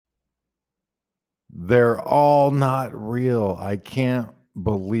They're all not real. I can't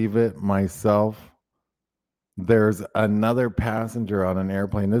believe it myself. There's another passenger on an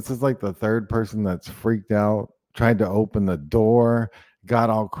airplane. This is like the third person that's freaked out, tried to open the door, got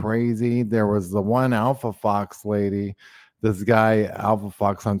all crazy. There was the one Alpha Fox lady. This guy, Alpha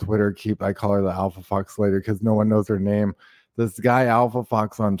Fox on Twitter, I call her the Alpha Fox lady because no one knows her name. This guy, Alpha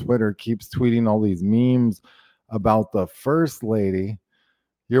Fox on Twitter, keeps tweeting all these memes about the first lady.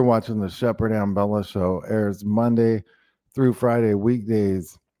 You're watching the Shepherd and Bella show, airs Monday through Friday,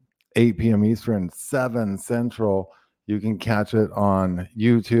 weekdays, 8 p.m. Eastern, 7 Central. You can catch it on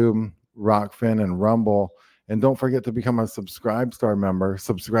YouTube, Rockfin, and Rumble. And don't forget to become a Subscribestar member,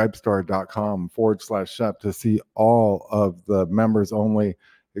 subscribestar.com/shep to see all of the members only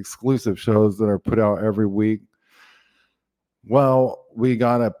exclusive shows that are put out every week. Well, we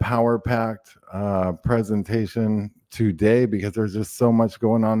got a power packed presentation today because there's just so much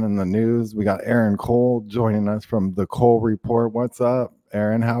going on in the news. We got Aaron Cole joining us from the Cole Report. What's up,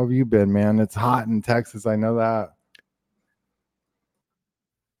 Aaron? How have you been, man? It's hot in Texas. I know that.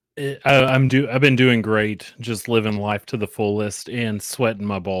 I've been doing great, just living life to the fullest and sweating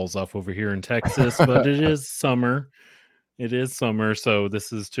my balls off over here in Texas. But it is summer. It is summer, so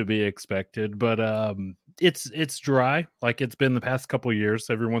this is to be expected. But it's dry, like it's been the past couple years.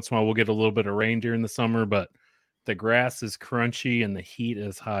 Every once in a while, we'll get a little bit of rain during the summer, but the grass is crunchy and the heat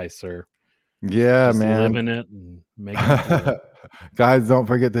is high, sir. Yeah, Just man. living it and making it through it. Guys, don't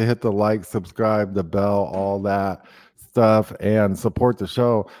forget to hit the like, subscribe, the bell, all that stuff, and support the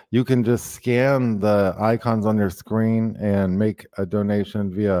show. You can just scan the icons on your screen and make a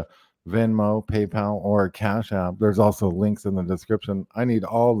donation via Venmo, PayPal, or Cash App. There's also links in the description. I need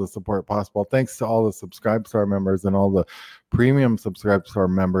all the support possible. Thanks to all the Subscribestar members and all the premium Subscribestar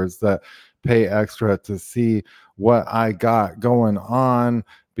members that pay extra to see what I got going on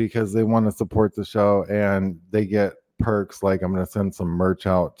because they want to support the show and they get perks. Like I'm going to send some merch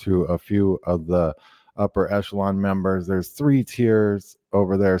out to a few of the upper echelon members. There's 3 tiers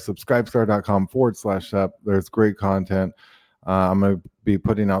over there. Subscribestar.com/Shep. There's great content. I'm going to be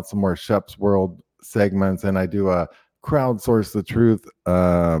putting out some more Shep's World segments, and I do a crowdsource the truth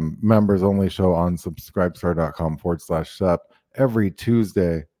members only show on subscribestar.com/Shep every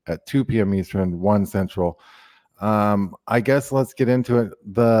Tuesday at 2 p.m. Eastern, 1 Central. I guess let's get into it.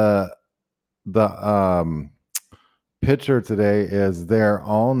 The picture today is they're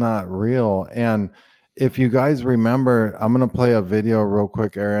all not real. And if you guys remember, I'm going to play a video real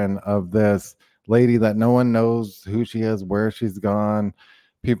quick, Aaron, of this lady that no one knows who she is, where she's gone.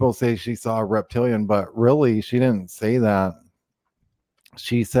 People say she saw a reptilian, but really she didn't say that.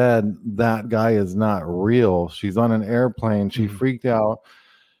 She said that guy is not real. She's on an airplane. She freaked out.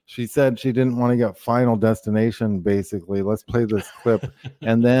 She said she didn't want to get Final Destination, basically. Let's play this clip.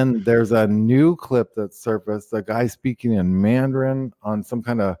 And then there's a new clip that surfaced, a guy speaking in Mandarin on some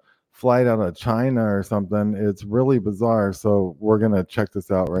kind of flight out of China or something. It's really bizarre. So we're going to check this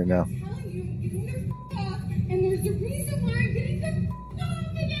out right now. And there's a reason why I'm getting the off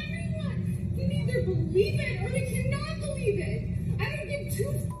of everyone. You either believe it or you cannot believe it. I don't give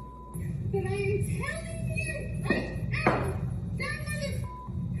two but I am telling you right now, that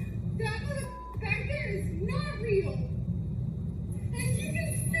mother back there is not real. And you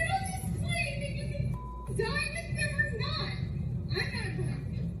can spit on this plane and you can die with them or not. I'm not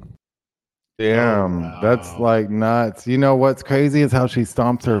going to. Damn, Oh, wow. That's like nuts. You know what's crazy is how she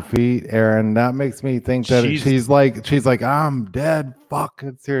stomps her feet, Aaron. That makes me think that she's like, I'm dead.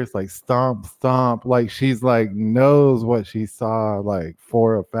 Fucking serious. Like stomp, stomp. Like she's like knows what she saw, like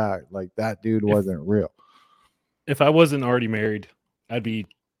for a fact. Like that dude wasn't real. If I wasn't already married, I'd be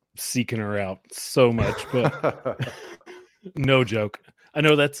seeking her out so much, but no joke. I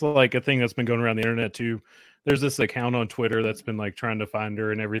know that's like a thing that's been going around the internet too. There's this account on Twitter that's been like trying to find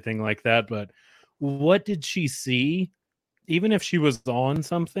her and everything like that. But what did she see? Even if she was on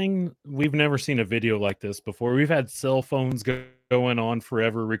something, we've never seen a video like this before. We've had cell phones going on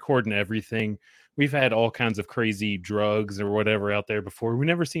forever, recording everything. We've had all kinds of crazy drugs or whatever out there before. We've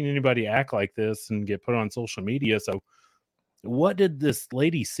never seen anybody act like this and get put on social media. So what did this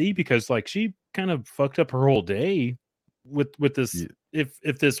lady see? Because like she kind of fucked up her whole day with this. Yeah.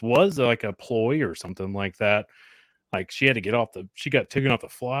 If this was like a ploy or something like that, like she had to she got taken off the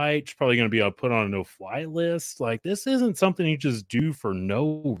flight. She's probably going to be put on a no fly list. Like this isn't something you just do for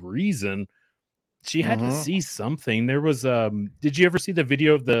no reason. She had to see something. There was did you ever see the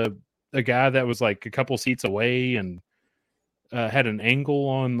video of the guy that was like a couple seats away and had an angle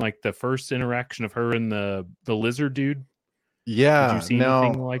on like the first interaction of her and the lizard dude? Yeah, you see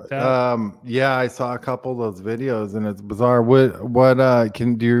anything no, like that? yeah, I saw a couple of those videos and it's bizarre.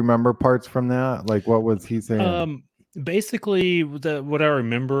 Do you remember parts from that? Like, what was he saying? Um, Basically, what I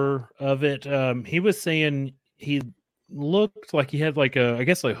remember of it, he was saying he looked like he had like a, I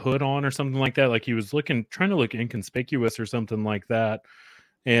guess, like hood on or something like that. Like he was trying to look inconspicuous or something like that.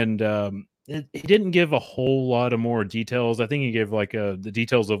 And he didn't give a whole lot of more details. I think he gave like the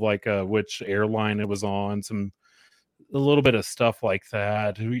details of like which airline it was on, a little bit of stuff like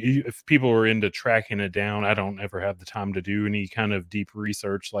that. If people were into tracking it down, I don't ever have the time to do any kind of deep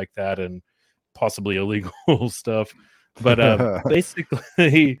research like that and possibly illegal stuff. But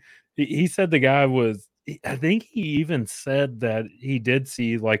basically, he said the guy was. I think he even said that he did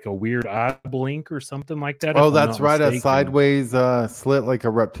see like a weird eye blink or something like that, Oh, if I'm that's not right, a mistaken. sideways slit like a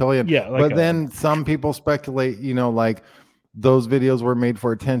reptilian. Yeah, like But a then some people speculate, like those videos were made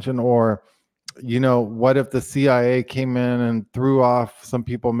for attention, or what if the CIA came in and threw off some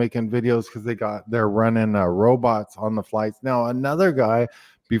people making videos because they're running robots on the flights. Now, another guy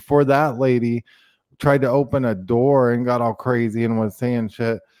before that lady tried to open a door and got all crazy and was saying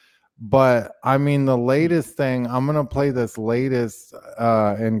shit. But I mean, the latest thing, I'm gonna play this latest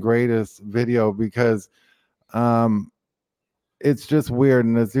and greatest video because um it's just weird,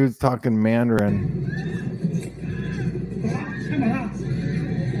 and this dude's talking Mandarin.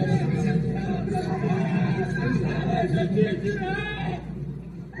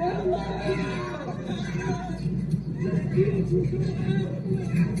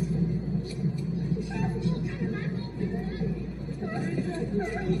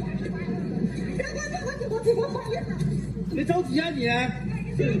 别着急啊你！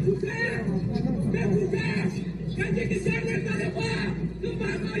别出声！别出声！赶紧给家人打电话，跟妈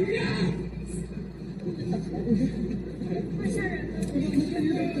妈一样。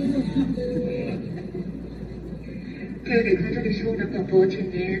这里和这里是乌南广播，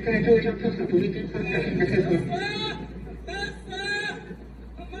请您在座位上做好独立电话小心的配合。打死！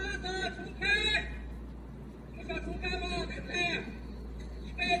他妈的，出开！不想出开吗？别开！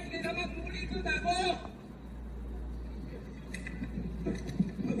一辈子给他们奴隶制打工。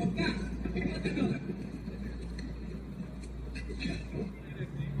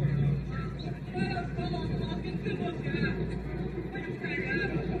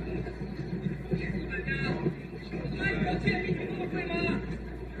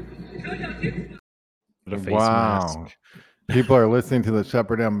 a face Wow. mask. People are listening to the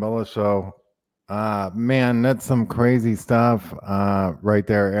Shepherd and Bella show. Man, that's some crazy stuff right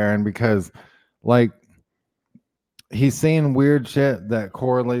there, Aaron, because like he's saying weird shit that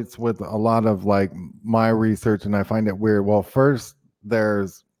correlates with a lot of like my research, and I find it weird. Well, first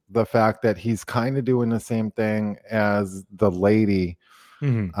there's the fact that he's kind of doing the same thing as the lady.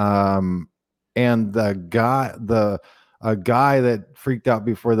 Mhm. And a guy that freaked out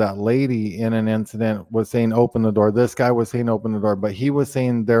before that lady in an incident was saying open the door. This guy was saying open the door, but he was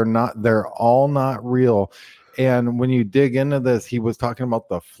saying they're all not real. And when you dig into this, he was talking about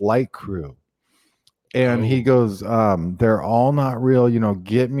the flight crew. And he goes, they're all not real,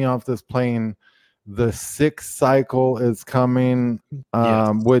 get me off this plane. The sixth cycle is coming,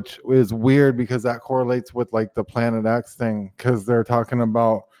 Yes. which is weird because that correlates with like the Planet X thing, because they're talking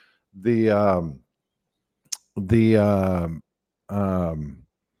about the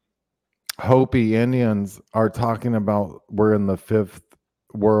Hopi Indians are talking about we're in the fifth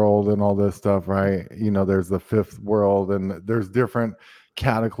world and all this stuff, right? There's the fifth world and there's different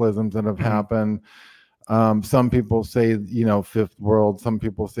cataclysms that have happened. Some people say, fifth world, some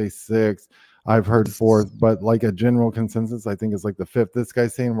people say sixth. I've heard fourth, but like a general consensus, I think is like the fifth. This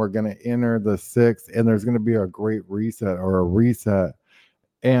guy's saying we're going to enter the sixth and there's going to be a great reset or a reset.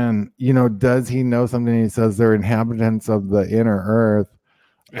 And, does he know something? He says they're inhabitants of the inner earth.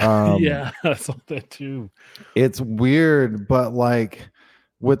 Yeah, I saw that too. It's weird, but like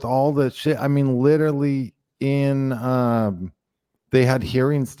with all the shit, I mean, literally in, they had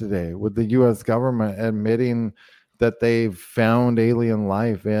hearings today with the U.S. government admitting that they've found alien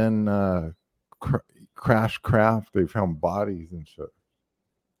life in crash craft. They found bodies and shit.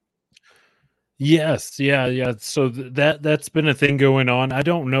 Yes, yeah. So that's been a thing going on. I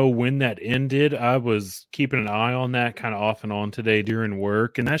don't know when that ended. I was keeping an eye on that kind of off and on today during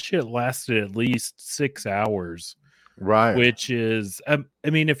work, and that shit lasted at least 6 hours. Right. Which is, I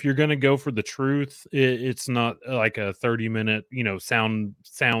mean, if you're going to go for the truth, it's not like a 30-minute, sound,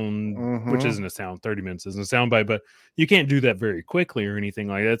 which isn't a sound. 30 minutes isn't a sound bite, but you can't do that very quickly or anything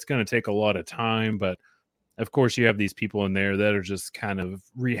like that. It's going to take a lot of time, but of course, you have these people in there that are just kind of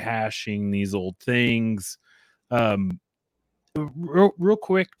rehashing these old things. Real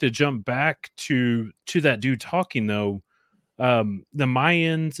quick to jump back to that dude talking though. the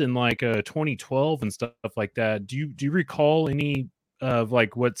Mayans in like 2012 and stuff like that. Do you recall any of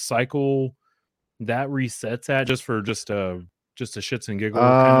like what cycle that resets at, just a shits and giggles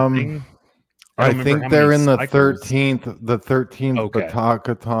kind of thing? I don't remember think how they're many in the cycles. 13th Okay.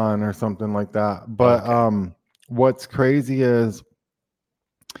 Batakaton or something like that. But Okay. what's crazy is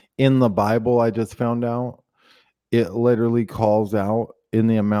in the Bible, I just found out it literally calls out in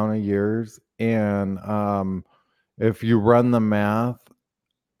the amount of years. And if you run the math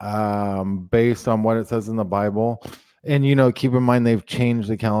based on what it says in the Bible, and keep in mind they've changed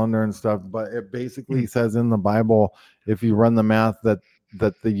the calendar and stuff, but it basically says in the Bible, if you run the math, that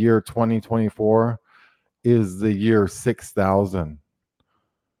the year 2024 is the year 6000.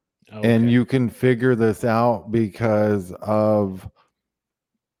 And Okay. you can figure this out because of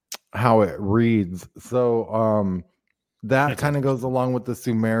how it reads. So that That's kind of goes interesting. along with the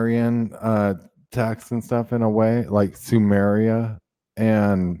Sumerian text and stuff in a way, like Sumeria,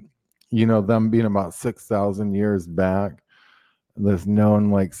 and them being about 6,000 years back, this known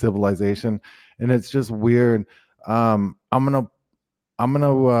like civilization. And it's just weird. I'm gonna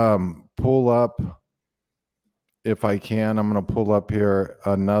pull up, if I can, I'm gonna pull up here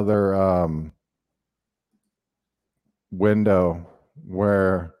another window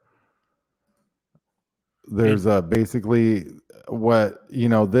where there's basically what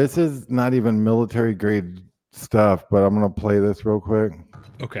this is not even military grade stuff, but I'm gonna play this real quick.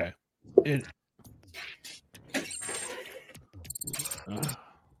 Okay.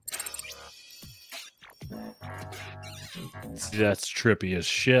 See, that's trippy as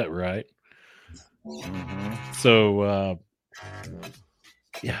shit, right? So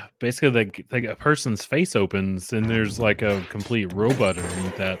yeah, basically like a person's face opens and there's like a complete robot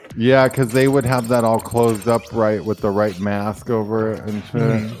underneath that. Yeah, because they would have that all closed up right with the right mask over it and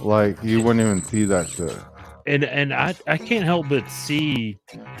shit. Like you wouldn't even see that shit. And I can't help but see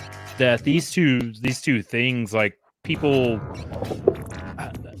that these two things, like people,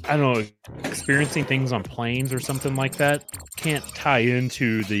 I don't know, experiencing things on planes or something like that, can't tie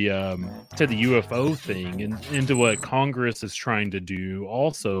into the to the UFO thing and into what Congress is trying to do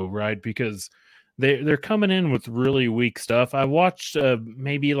also, right? Because they're coming in with really weak stuff. I watched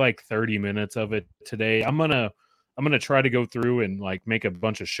maybe like 30 minutes of it today. I'm gonna try to go through and like make a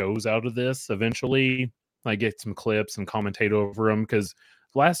bunch of shows out of this eventually. Like get some clips and commentate over them, because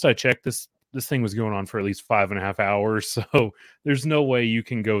last I checked, this thing was going on for at least 5.5 hours. So there's no way we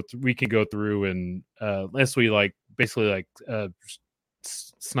can go through and unless we like basically like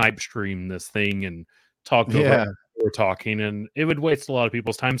snipe stream this thing and talk over Yeah. we're talking, and it would waste a lot of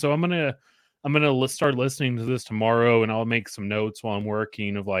people's time. So I'm gonna start listening to this tomorrow, and I'll make some notes while I'm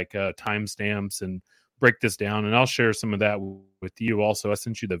working of like timestamps and break this down, and I'll share some of that with you also. I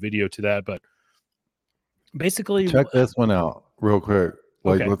sent you the video to that, but basically Check this one out real quick.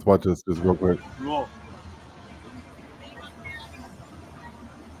 Like, Okay. let's watch this just real quick.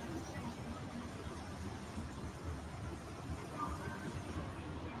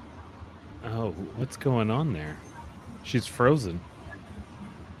 Oh, what's going on there? She's frozen.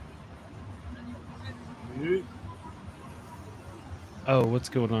 Oh, what's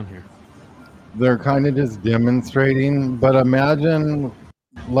going on here? They're kind of just demonstrating, but imagine,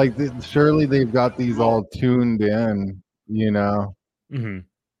 like, surely they've got these all tuned in, Mm-hmm.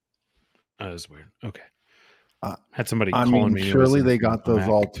 That was weird. Okay. Uh, Had somebody I calling mean, me. It surely was they from got those Mac.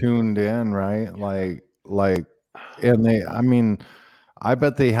 all tuned in, right? Like, and I mean, I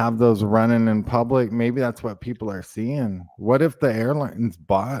bet they have those running in public. Maybe that's what people are seeing. What if the airlines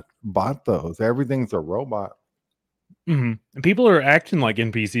bought those? Everything's a robot. Mm-hmm. And people are acting like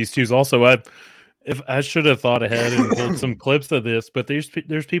NPCs too. Also, I should have thought ahead and pulled some clips of this, but there's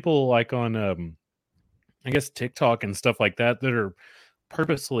people like on I guess TikTok and stuff like that are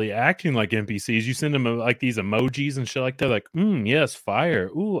purposely acting like NPCs. You send them like these emojis and shit like that, like yes, fire,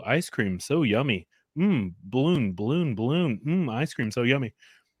 ooh, ice cream, so yummy, balloon, ice cream, so yummy.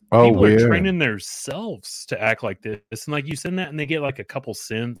 Oh, People are weird. training themselves to act like this, and like you send that and they get like a couple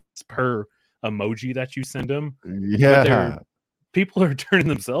cents per emoji that you send them. Yeah. People are turning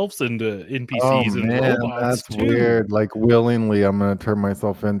themselves into NPCs Oh and man, robots that's too. weird. Like willingly, I'm gonna turn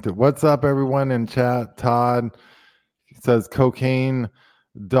myself into. What's up, everyone in chat? Todd says cocaine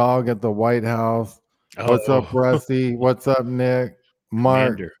dog at the White House. What's up, Rusty? What's up, Nick?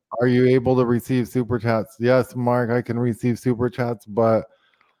 Mark, Commander. are you able to receive super chats? Yes, Mark, I can receive super chats, but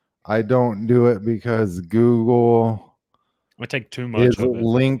I don't do it because Google I take too much is of it.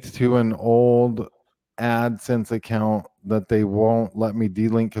 linked to an old AdSense account that they won't let me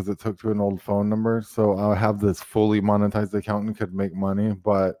delink because it took to an old phone number. So I'll have this fully monetized account and could make money,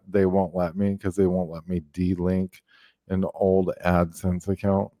 but they won't let me because they won't let me delink an old AdSense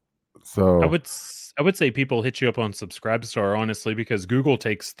account. I So would say people hit you up on Subscribestar, honestly, because Google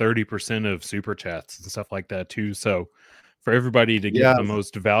takes 30% of super chats and stuff like that too. So for everybody to get yeah, the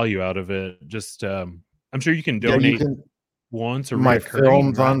most value out of it, just I'm sure you can yeah, you donate can. once or My reoccurring,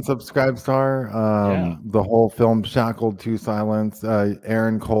 films right? on Subscribestar, Yeah. the whole film Shackled to Silence.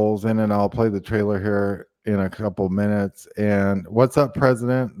 Aaron Cole's in it. I'll play the trailer here in a couple minutes. And what's up,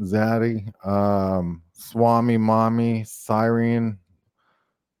 President Zaddy, Swami Mommy, Cyrene,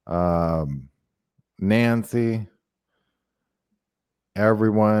 Nancy,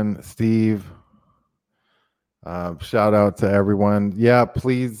 everyone, Steve. Shout out to everyone. Yeah,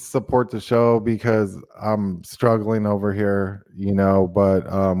 please support the show because I'm struggling over here, but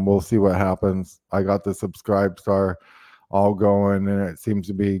we'll see what happens. I got the Subscribestar all going and it seems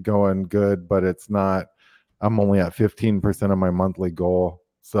to be going good, but it's not. I'm only at 15% of my monthly goal.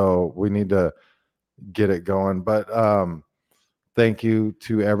 So we need to get it going. But thank you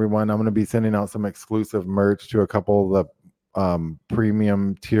to everyone. I'm going to be sending out some exclusive merch to a couple of the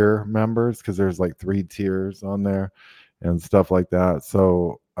premium tier members because there's like 3 tiers on there and stuff like that.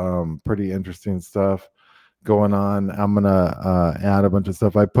 So pretty interesting stuff going on. I'm gonna add a bunch of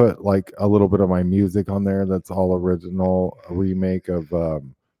stuff. I put like a little bit of my music on there that's all original, a remake of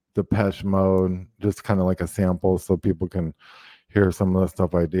Depeche Mode, just kind of like a sample so people can hear some of the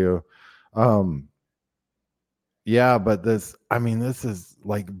stuff I do. Yeah, but this is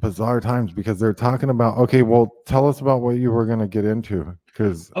like bizarre times because they're talking about, okay, well, tell us about what you were going to get into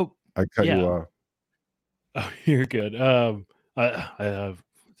because Oh, I cut you yeah. off. Oh, you're good. I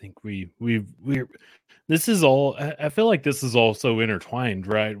think we're this is all. I feel like this is all so intertwined,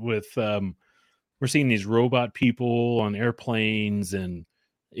 right? With we're seeing these robot people on airplanes and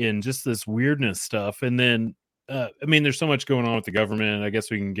just this weirdness stuff, and then I mean, there's so much going on with the government. I guess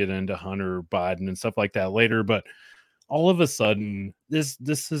we can get into Hunter Biden and stuff like that later, but all of a sudden, this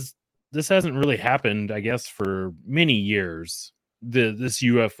hasn't really happened, I guess, for many years. This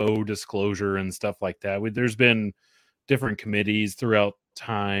UFO disclosure and stuff like that. There's been different committees throughout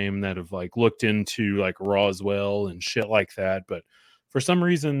time that have like looked into like Roswell and shit like that, but for some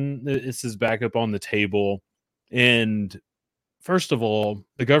reason this is back up on the table. And first of all,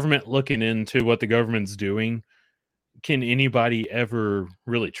 the government looking into what the government's doing, can anybody ever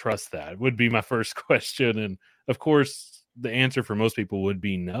really trust that? Would be my first question. And of course, the answer for most people would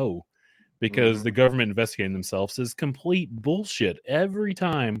be no, because the government investigating themselves is complete bullshit every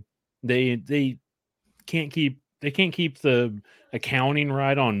time. They can't keep the accounting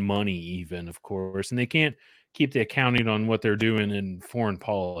right on money, even, of course, and they can't keep the accounting on what they're doing in foreign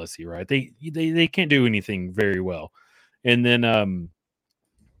policy, right? They can't do anything very well. And then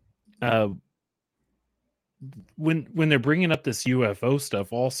when they're bringing up this UFO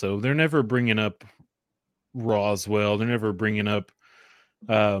stuff, also, they're never bringing up Roswell. They're never bringing up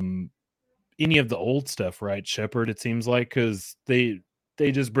any of the old stuff, right, Shepard? It seems like, because they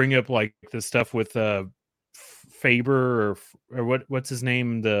just bring up like the stuff with Faber or what's his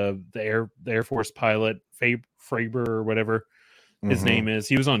name, the Air Force pilot, Faber or whatever his name is.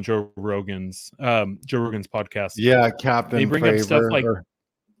 He was on Joe Rogan's podcast. Yeah, Captain. They bring Faber, up stuff like.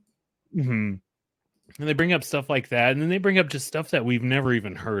 And they bring up stuff like that, and then they bring up just stuff that we've never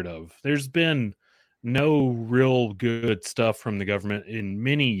even heard of. There's been no real good stuff from the government in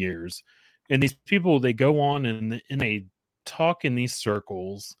many years. And these people, they go on and they talk in these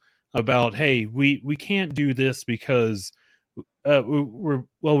circles about, hey, we can't do this because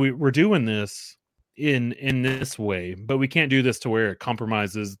we're doing this in this way, but we can't do this to where it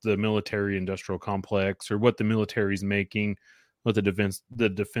compromises the military industrial complex or what the military's making, what the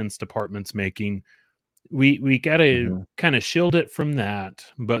defense department's making. We got to kind of shield it from that,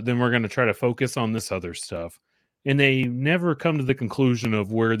 but then we're going to try to focus on this other stuff. And they never come to the conclusion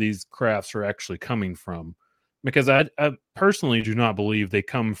of where these crafts are actually coming from, because I personally do not believe they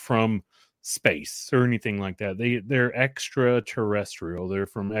come from space or anything like that. They're extraterrestrial. They're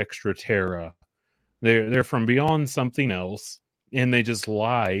from extra terra. They're from beyond something else, and they just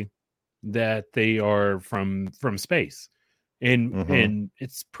lie that they are from space. And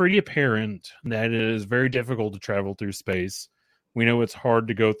it's pretty apparent that it is very difficult to travel through space. We know it's hard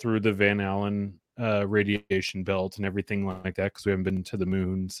to go through the Van Allen radiation belt and everything like that, because we haven't been to the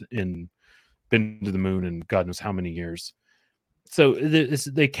moon in God knows how many years. So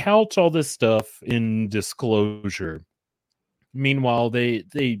they couch all this stuff in disclosure. Meanwhile,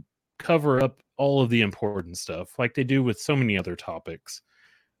 they cover up all of the important stuff, like they do with so many other topics.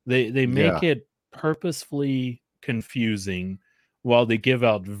 They make it purposefully confusing, while they give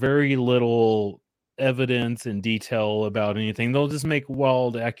out very little evidence and detail about anything. They'll just make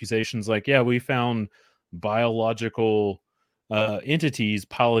wild accusations like, yeah, we found biological entities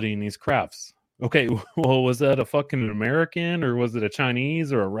piloting these crafts. Okay, well, was that a fucking American or was it a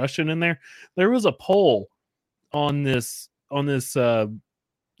Chinese or a Russian in there? There was a poll on this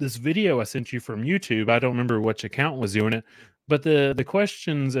this video I sent you from YouTube. I don't remember which account was doing it, but the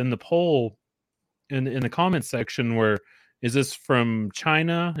questions in the poll in the comments section were, is this from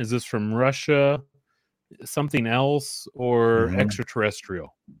China? Is this from Russia? Something else or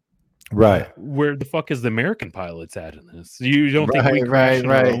extraterrestrial? Right. Where the fuck is the American pilots at in this? You don't think we Right, crashed in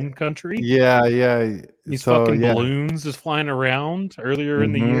our right. own country? Yeah, yeah. These So, fucking yeah. balloons just flying around earlier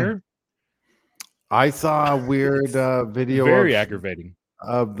in the Mhm. year. I saw a weird It's video very aggravating.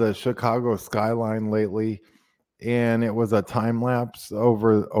 of the Chicago skyline lately, and it was a time lapse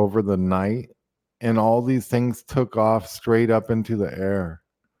over the night, and all these things took off straight up into the air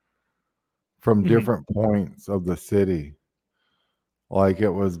from Mhm. different points of the city. Like, it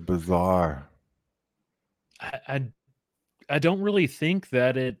was bizarre. I don't really think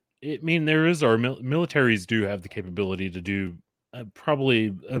that it I mean, there is our militaries do have the capability to do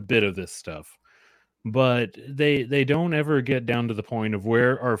probably a bit of this stuff, but they don't ever get down to the point of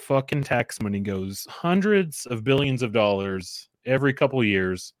where our fucking tax money goes. Hundreds of billions of dollars every couple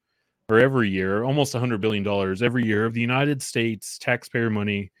years, or every year, almost $100 billion every year of the United States taxpayer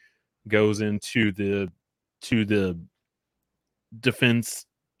money goes into the defense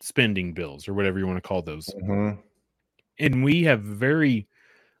spending bills, or whatever you want to call those. Mhm. And we have very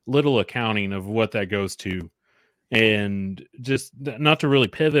little accounting of what that goes to. And just not to really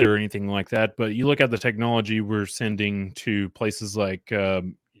pivot or anything like that, but you look at the technology we're sending to places like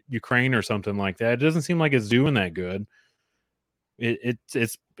Ukraine or something like that, it doesn't seem like it's doing that good.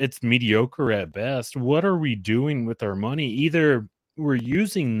 It's mediocre at best. What are we doing with our money? Either we're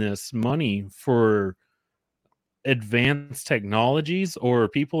using this money for advanced technologies, or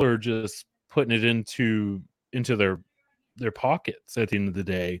people are just putting it into their pockets at the end of the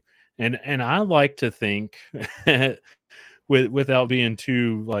day. And I like to think without being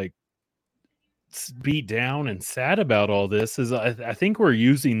too like beat down and sad about all this, is I think we're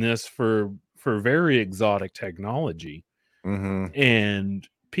using this for very exotic technology. Mhm. And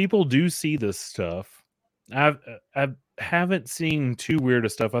people do see this stuff. I haven't seen too weird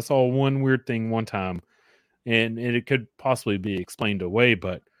of stuff. I saw one weird thing one time, and it could possibly be explained away,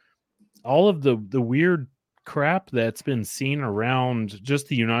 but all of the weird crap that's been seen around just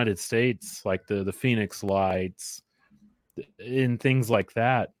the United States, like the Phoenix lights and things like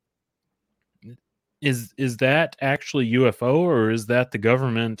that, is that actually UFO, or is that the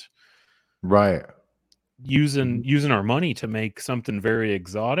government Right. using our money to make something very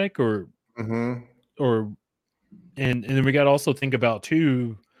exotic? Or Mhm. and then we got to also think about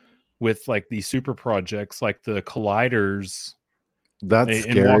too, with like these super projects like the colliders That's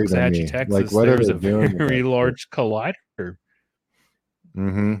in scary to Waxahachie, me. Texas. Like, what are There's they a doing with very that large collider.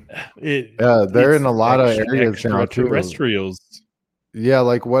 Mhm. Yeah, they're in It's a lot of areas now too. extraterrestrials. Yeah,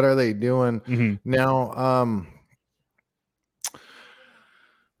 like, what are they doing Mhm. now?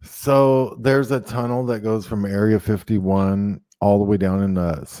 So there's a tunnel that goes from Area 51 all the way down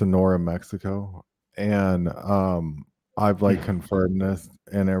in Sonora, Mexico, and I've like confirmed this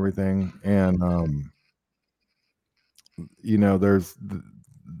and everything, and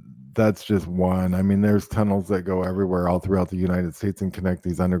that's just one. I mean, there's tunnels that go everywhere all throughout the United States and connect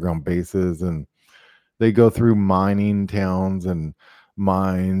these underground bases, and they go through mining towns and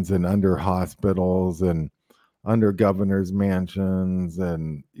mines and under hospitals and under governors' mansions,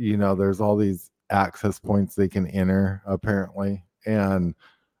 and there's all these access points they can enter apparently. And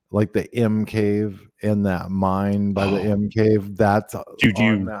like the M cave and that mine by the M cave, that's Dude,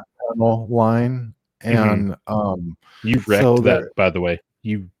 on that tunnel line. And you wrecked that, by the way.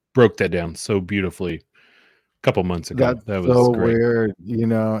 You broke that down so beautifully a couple months ago. That's That was so great. weird,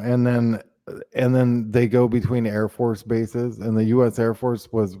 and then they go between Air Force bases, and the U.S. Air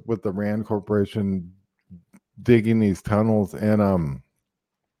Force was with the Rand Corporation digging these tunnels, and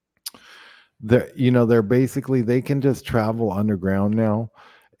they're basically, they can just travel underground now.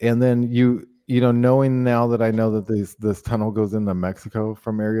 And then knowing now that I know that this tunnel goes into Mexico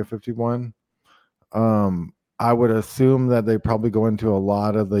from Area 51, I would assume that they probably go into a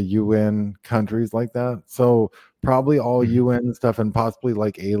lot of the UN countries like that. So probably all UN stuff, and possibly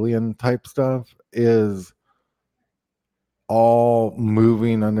like alien type stuff, is all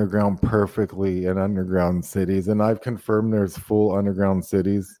moving underground perfectly in underground cities. And I've confirmed there's full underground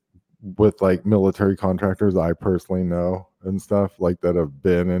cities with like military contractors I personally know and stuff like that have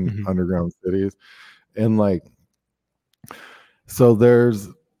been in underground cities. And like, so there's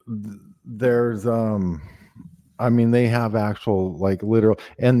I mean, they have actual like literal,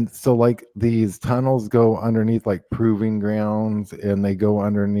 and so like these tunnels go underneath like proving grounds, and they go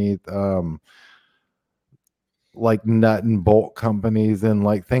underneath like nut and bolt companies and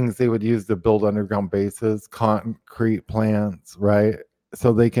like things they would use to build underground bases, concrete plants, right?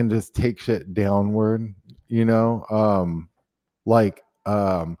 So they can just take shit downward, you know, like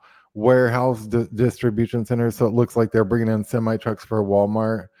warehouse distribution centers. So it looks like they're bringing in semi trucks for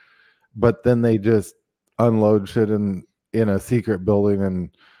Walmart, but then they just unload shit in a secret building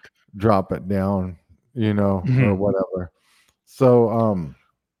and drop it down, you know, or Mhm. whatever. So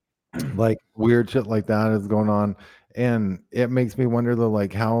like weird shit like that is going on, and it makes me wonder though,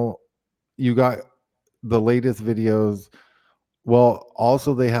 like how you got the latest videos. Well,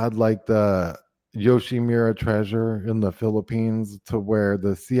 also they had like the Yoshimura treasure in the Philippines, to where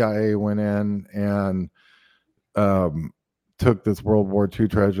the CIA went in and um took this World War II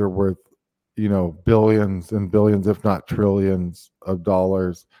treasure worth, you know, billions and billions, if not trillions of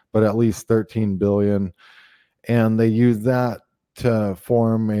dollars, but at least 13 billion. And they used that to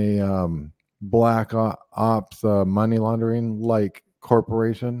form a black ops money laundering like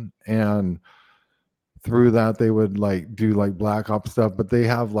corporation, and through that they would like do like black ops stuff. But they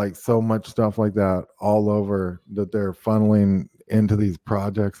have like so much stuff like that all over that they're funneling into these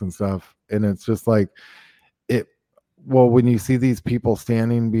projects and stuff, and it's just like it. Well, when you see these people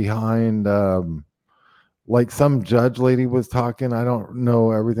standing behind like some judge lady was talking, I don't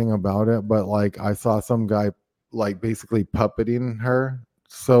know everything about it, but like I saw some guy like basically puppeting her.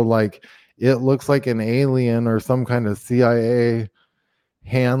 So like it looks like an alien or some kind of CIA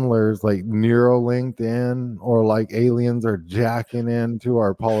handlers like Neuralinked in, or like aliens are jacking into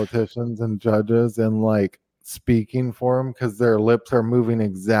our politicians and judges and like speaking for them, because their lips are moving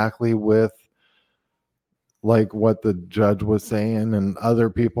exactly with like what the judge was saying and other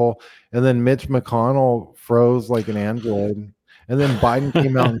people. And then Mitch McConnell froze like an android. And then Biden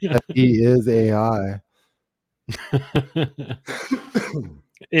came out and said he is AI.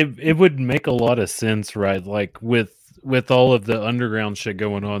 It would make a lot of sense, right? Like with all of the underground shit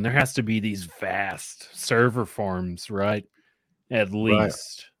going on, there has to be these vast server farms, right? At Right.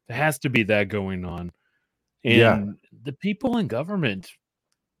 least there has to be that going on. Yeah. And the people in government,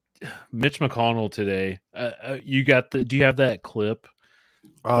 Mitch McConnell today, you got the, do you have that clip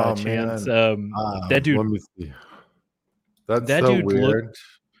by Oh chance? man. That dude, Let me see. That's that so dude weird. looked,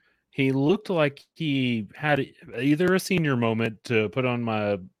 he looked like he had either a senior moment to put on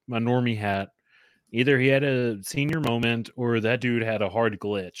my normie hat. Either he had a senior moment or that dude had a hard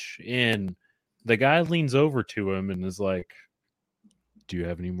glitch. And the guy leans over to him and is like, "Do you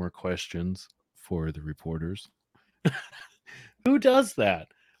have any more questions for the reporters?" Who does that?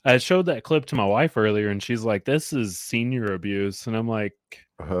 I showed that clip to my wife earlier and she's like, "This is senior abuse." And I'm like,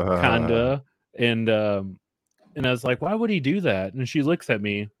 "Kinda." And I was like, "Why would he do that?" And she looks at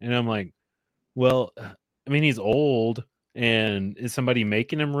me and I'm like, "Well, I mean, he's old, and is somebody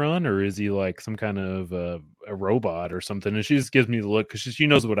making him run, or is he like some kind of a robot or something?" And she just gives me the look because she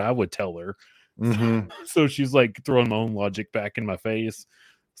knows what I would tell her. Mhm. So she's like throwing my own logic back in my face.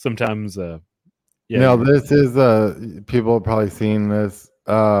 Sometimes, yeah. Now this is people have probably seen this.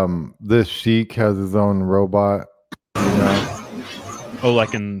 This Sheik has his own robot, you know. Oh,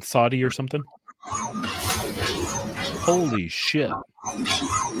 like in Saudi or something. Holy shit!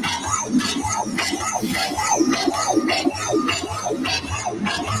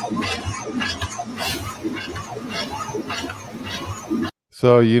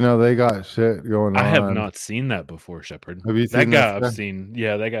 So you know they got shit going on. I have not seen that before, Shepard. Have you That seen guy this I've guy? seen.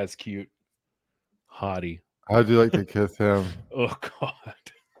 Yeah, that guy's cute. Hottie. How'd you like to kiss him? Oh God.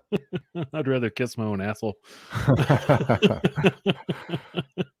 I'd rather kiss my own asshole.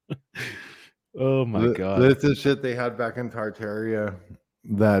 Oh my God. This is shit they had back in Tartaria.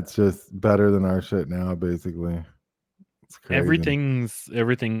 That's just better than our shit now, basically. It's crazy.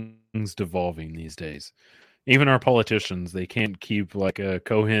 Everything's devolving these days. Even our politicians, they can't keep like a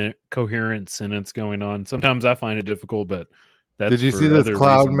coherent sentence going on. Sometimes I find it difficult, but that's Did you for see this other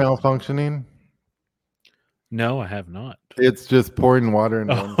cloud reasons. malfunctioning? No, I have not. It's just pouring water in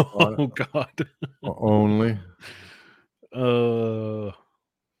one spot Oh God. only.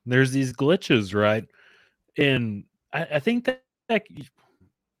 There's these glitches, right? And I think that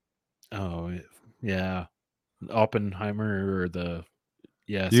oh yeah, Oppenheimer or the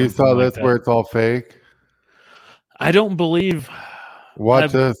You something saw like this that. where it's all fake? I don't believe.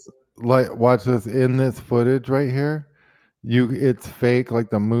 Watch this. Like watch this in this footage right here. It's fake, like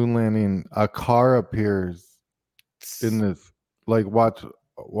the moon landing. A car appears in this. Like watch,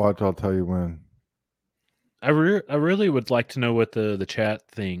 I'll tell you when. I really would like to know what the chat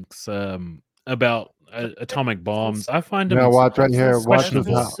thinks about atomic bombs. I find them. Now watch right here. Watch his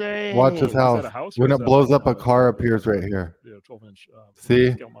questionable. house. Watch his Is that house. a house or When is it that blows like up, a car appears right here. 12-inch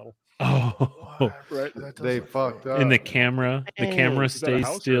See? scale model. Oh, Right. They fucked up. and the camera Is that a stays house or is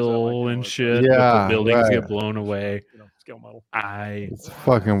that like, still and shit. Yeah, but the buildings right. get blown away. Scale model. It's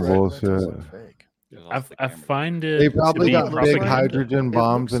fucking bullshit. I find it. They to probably be got big propaganda. hydrogen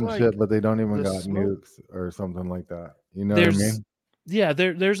bombs looks and like shit, but they don't even the got smoke- nukes or something like that. You know what I There's mean? yeah,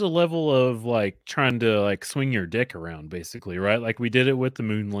 there's a level of like trying to like swing your dick around, basically, right? Like we did it with the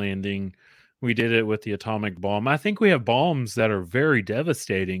moon landing, we did it with the atomic bomb. I think we have bombs that are very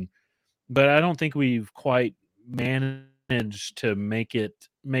devastating, but I don't think we've quite managed to make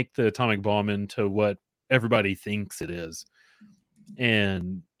the atomic bomb into what everybody thinks it is.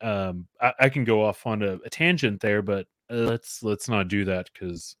 And I can go off on a tangent there, but let's not do that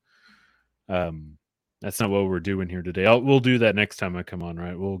because that's not what we're doing here today. We'll do that next time I come on,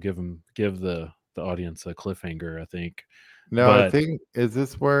 right? We'll give the audience a cliffhanger, I think. No, I But- think is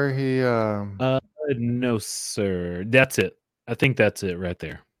this where he No, sir. That's it. I think that's it right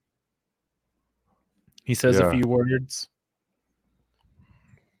there. He says Yeah. a few words.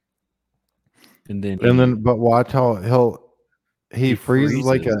 And then but watch how he He freezes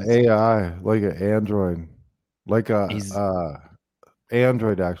like an freezes. AI, like an android. Like a He's-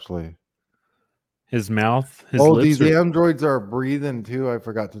 android actually. his mouth, his Oh, lips these are androids are breathing too. I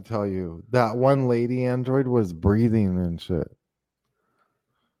forgot to tell you. That one lady android was breathing and shit.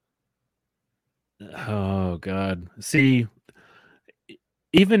 Oh God. See,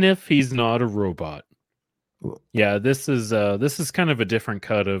 even if he's not a robot. Yeah, this is kind of a different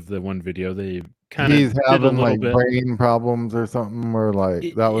cut of the one video. They kind of He's did a having little like bit. brain problems or something, or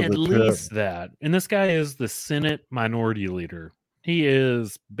like that was At a trip. least that. And this guy is the Senate minority leader. He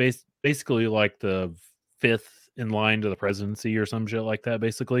is basically like the fifth in line to the presidency or some shit like that,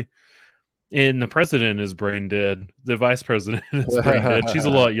 basically. And the president is brain dead. The vice president is brain dead. She's a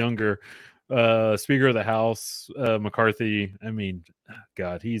lot younger. Speaker of the House, McCarthy. I mean,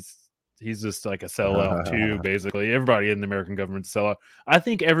 God, he's just like a sellout too, basically. Everybody in the American government's sellout. I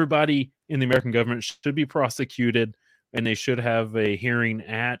think everybody in the American government should be prosecuted, and they should have a hearing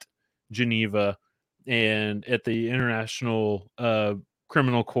at Geneva and at the International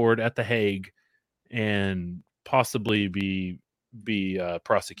Criminal Court at The Hague, and possibly be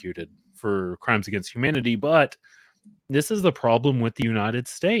prosecuted for crimes against humanity. But this is the problem with the United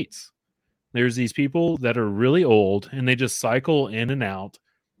States. There's these people that are really old, and they just cycle in and out.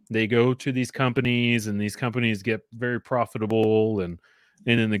 They go to these companies, and these companies get very profitable, and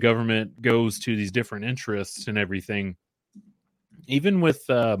then the government goes to these different interests and everything. Even with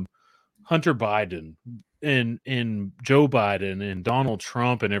Hunter Biden and Joe Biden and Donald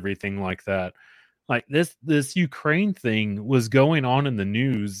Trump and everything like that, like this Ukraine thing was going on in the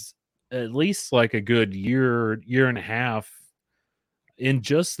news at least like a good year and a half in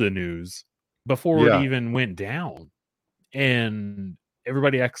just the news before Yeah. it even went down. And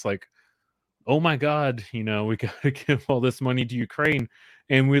everybody acts like, oh my God, we got to give all this money to Ukraine.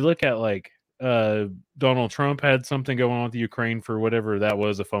 And we look at like Donald Trump had something going on with Ukraine for whatever that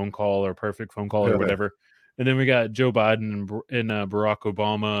was, a phone call or a perfect phone call or whatever. And then we got Joe Biden and Barack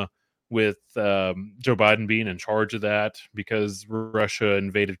Obama, with Joe Biden being in charge of that because Russia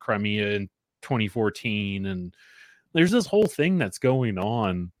invaded Crimea in 2014. And there's this whole thing that's going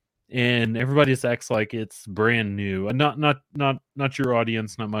on. And everybody just acts like it's brand new, and not your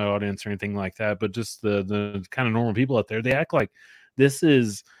audience, not my audience or anything like that, but just the kind of normal people out there. They act like this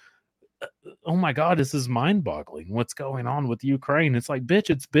is, oh my God, this is mind-boggling. What's going on with Ukraine? It's like, bitch,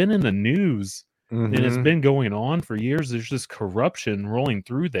 it's been in the news and it's Mhm. been going on for years. There's just corruption rolling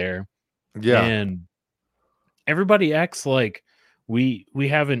through there, Yeah. and everybody acts like we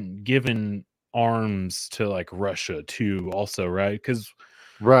haven't given arms to like Russia too, also, right? Because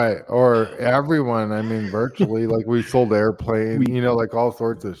Right. Or everyone, I mean, virtually, like we sold airplanes, We- like all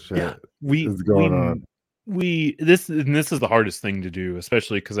sorts of shit Yeah, we is going on. this is the hardest thing to do,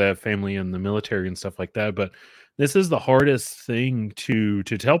 especially because I have family in the military and stuff like that. But this is the hardest thing to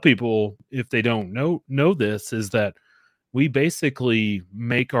tell people if they don't know this, is that we basically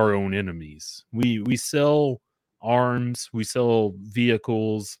make our own enemies. We sell arms, we sell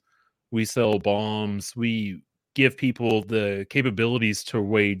vehicles, we sell bombs, we give people the capabilities to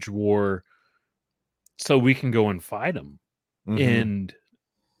wage war so we can go and fight them. Mhm. And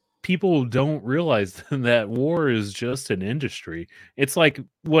people don't realize that war is just an industry. It's like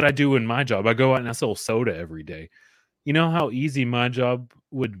what I do in my job. I go out and I sell soda every day. You know how easy my job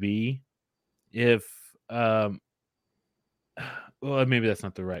would be if well, maybe that's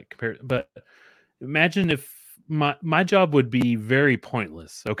not the right comparison, but imagine if my job would be very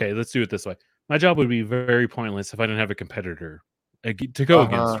pointless. Okay, let's do it this way. my job would be very pointless if I didn't have a competitor to go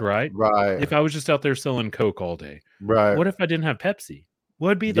against, right? Right. If I was just out there selling Coke all day, Right. what if I didn't have Pepsi? What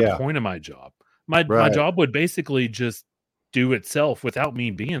would be the Yeah. point of my job? My Right. job would basically just do itself without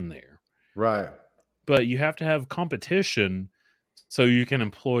me being there. Right. But you have to have competition so you can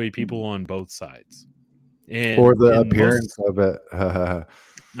employ people on both sides. And Or the in appearance most- of it. or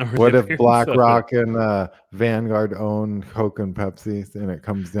What the if appearance of it. BlackRock and Vanguard own Coke and Pepsi, and it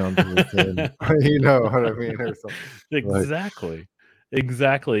comes down to the same? You know what I mean, or something. Exactly.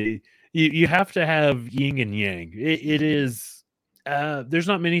 Exactly. You have to have yin and yang. It is. There's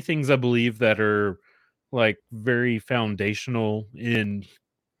not many things I believe that are like very foundational in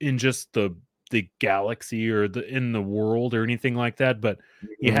just the galaxy or in the world or anything like that, but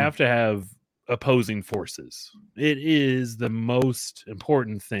you Mhm. have to have opposing forces. It is the most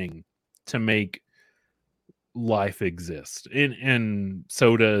important thing to make life exist. And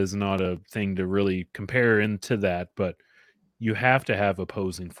soda is not a thing to really compare into that, but you have to have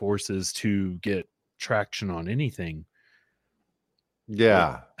opposing forces to get traction on anything.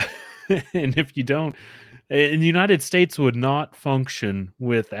 Yeah. And if you don't, and the United States would not function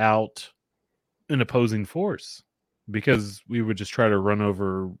without an opposing force, because we would just try to run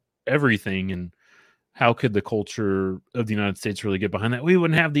over everything. And how could the culture of the United States really get behind that? We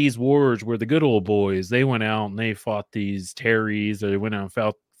wouldn't have these wars where the good old boys, they went out and they fought these Terrys, or they went out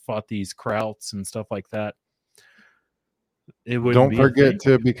and fought these Krauts and stuff like that. It wouldn't Don't be a forget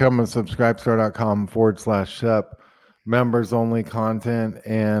thing. to become a subscribestar.com/shep. Members only content.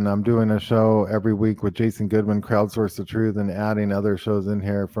 And I'm doing a show every week with Jason Goodman, Crowdsource the Truth, and adding other shows in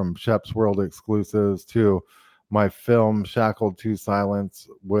here, from Shep's World exclusives to my film Shackled to Silence,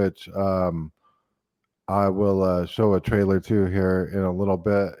 which I will show a trailer to here in a little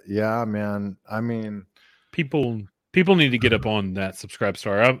bit. Yeah, man. I mean, People need to get up on that Subscribe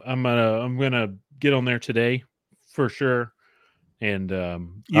Star. I'm gonna get on there today for sure. And you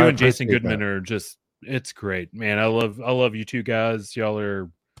I and Jason appreciate Goodman that. are just, it's great, man. I love you two guys. Y'all are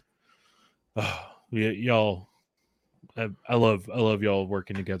y'all. I love y'all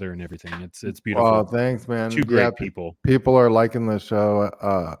working together and everything. It's beautiful. Oh, thanks, man. Two great people. People are liking the show.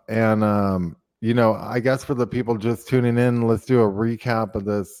 And you know, I guess for the people just tuning in, let's do a recap of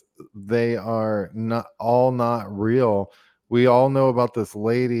this. They are not real. We all know about this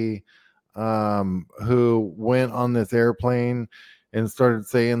lady who went on this airplane and started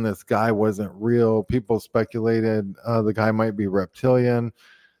saying this guy wasn't real. People speculated the guy might be reptilian.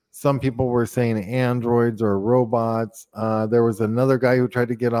 Some people were saying androids or robots. There was another guy who tried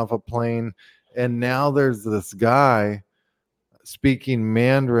to get off a plane. And now there's this guy speaking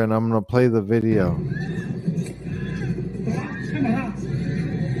Mandarin. I'm going to play the video.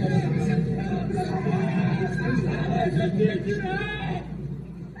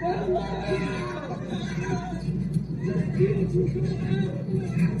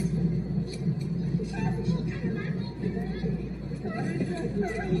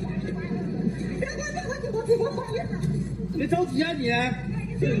 别着急啊你！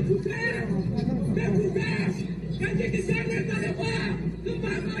这出差，赶紧给家人打电话，跟爸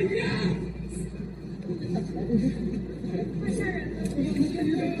妈一样。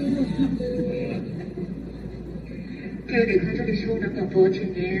各位乘客的收能广播，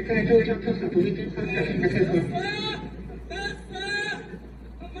请您在座位上做好不利灯光小心的配合。他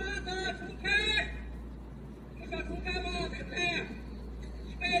妈的，出开！不想出开吗？对不对？一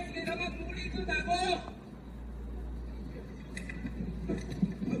辈子给他们奴隶制打工。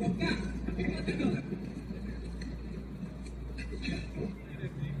快给我干！别他妈再闹了！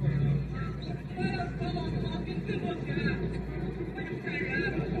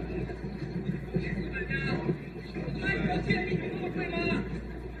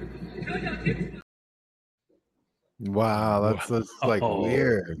 Wow, that's just like Wow.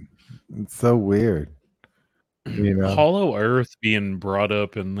 weird. It's so weird. You know? Hollow Earth being brought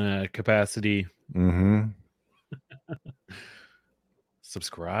up in that capacity. Mm-hmm.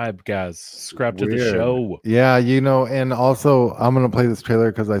 Subscribe, guys. Subscribe to the Weird. show. Yeah, you know, and also I'm gonna play this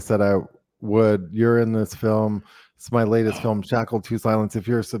trailer because I said I would. You're in this film. It's my latest film, Shackled to Silence. If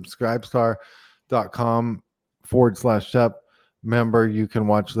you're a subscribestar.com/shep member, you can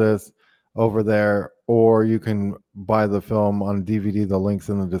watch this over there, or you can buy the film on DVD. The link's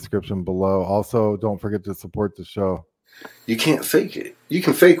in the description below. Also, don't forget to support the show. You can't fake it. You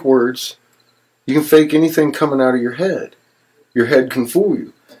can fake words. You can fake anything coming out of your head. Your head can fool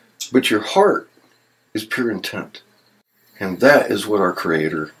you, but your heart is pure intent. And that is what our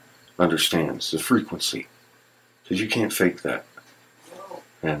Creator understands, the frequency. Because you can't fake that.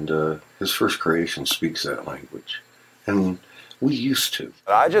 And His first creation speaks that language. And we used to.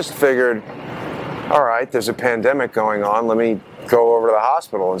 I just figured all right, there's a pandemic going on. Let me go over to the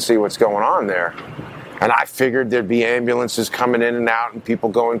hospital and see what's going on there. And I figured there'd be ambulances coming in and out and people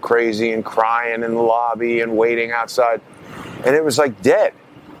going crazy and crying in the lobby and waiting outside. And it was like dead.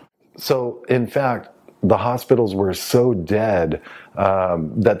 So, in fact, the hospitals were so dead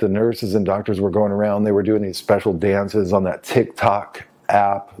that the nurses and doctors were going around. They were doing these special dances on that TikTok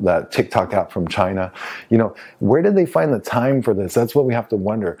app from China. You know, where did they find the time for this? That's what we have to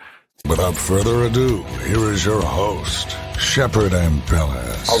wonder. Without further ado, here is your host, Shepard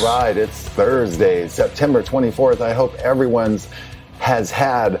Ambellas. All right, it's Thursday, September 24th. I hope everyone's has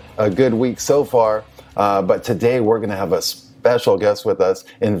had a good week so far. But today we're going to have a special guest with us.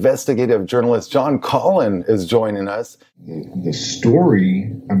 Investigative journalist John Collin is joining us. The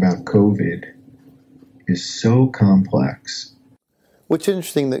story about COVID is so complex. What's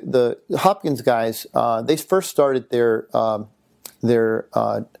interesting, the Hopkins guys, they first started their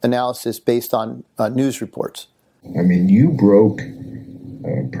analysis based on news reports. I mean, you broke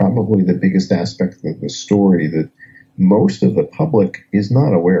probably the biggest aspect of the story that most of the public is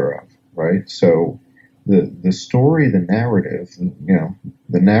not aware of, right? So the story, the narrative,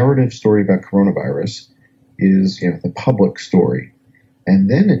 the narrative story about coronavirus is, the public story. And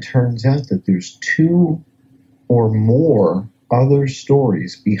then it turns out that there's two or more other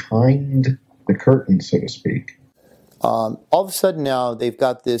stories behind the curtain, so to speak. All of a sudden now they've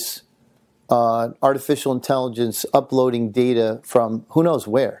got this artificial intelligence uploading data from who knows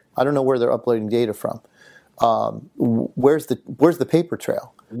where. I don't know where they're uploading data from. Where's the paper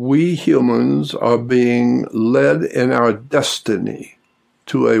trail? We humans are being led in our destiny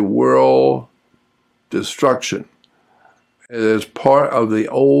to a world destruction. It is part of the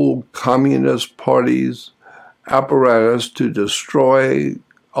old Communist Party's apparatus to destroy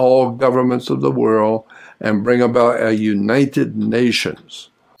all governments of the world and bring about a United Nations.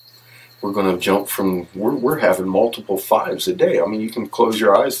 We're going to jump from, we're having multiple 5s a day. I mean, you can close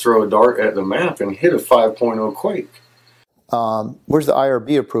your eyes, throw a dart at the map, and hit a 5.0 quake. Where's the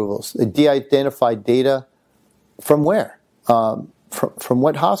IRB approvals? The de-identified data from where? From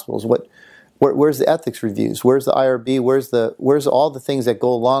what hospitals? Where's the ethics reviews? Where's the IRB? Where's all the things that go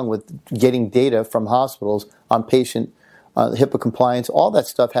along with getting data from hospitals on patient HIPAA compliance? All that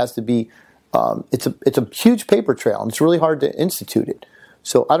stuff has to be. It's a huge paper trail, and it's really hard to institute it.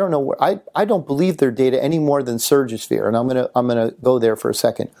 So I don't know where I don't believe their data any more than Surgisphere, and I'm gonna go there for a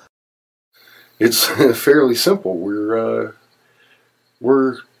second. It's fairly simple.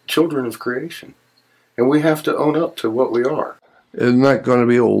 We're children of creation, and we have to own up to what we are. Isn't that going to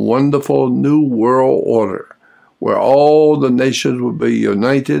be a wonderful new world order where all the nations will be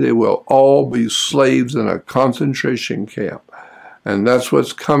united? It will all be slaves in a concentration camp. And that's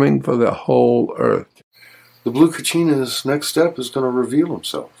what's coming for the whole earth. The Blue Kachina's next step is going to reveal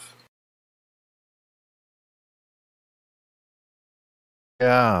himself.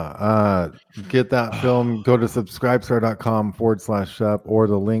 Yeah, get that film. Go to subscribestar.com/shep or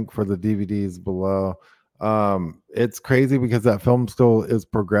the link for the DVDs below. It's crazy because that film still is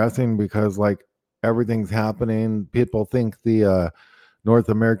progressing because like everything's happening. People think the North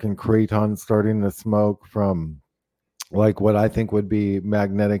American Craton's starting to smoke from like what I think would be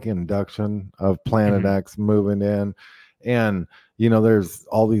magnetic induction of Planet X moving in. And, there's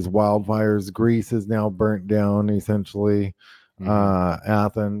all these wildfires. Greece is now burnt down, essentially.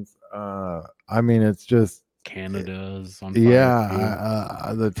 Athens. I mean, it's just Canada's on fire.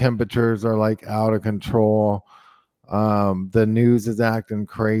 Yeah, the temperatures are like out of control. The news is acting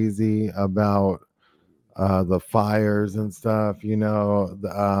crazy about the fires and stuff,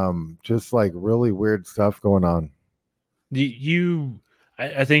 just like really weird stuff going on.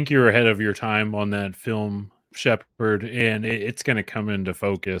 I think you're ahead of your time on that film, Shepard, and it's going to come into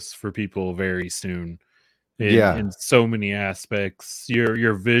focus for people very soon. In so many aspects.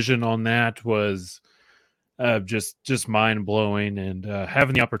 Your vision on that was just mind blowing, and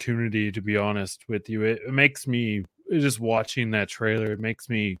having the opportunity, to be honest with you, it makes me just watching that trailer. It makes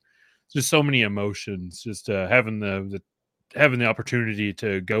me just so many emotions. Just having the opportunity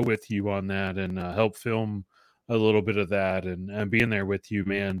to go with you on that and help film a little bit of that and being there with you,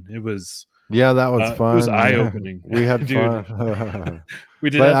 man. It was that was fun. It was eye opening. We had Dude. fun. We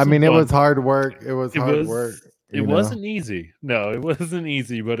did. But, fun. It was hard work. It was hard work. It wasn't easy. No, it wasn't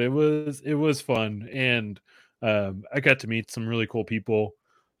easy, but it was fun. And I got to meet some really cool people.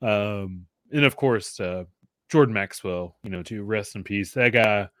 And of course, Jordan Maxwell, to rest in peace. That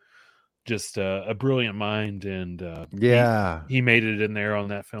guy, just a brilliant mind. And he made it in there on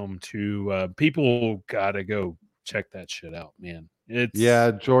that film too. People got to go check that shit out, man.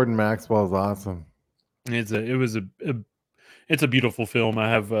 Jordan Maxwell is awesome. It was it's a beautiful film. I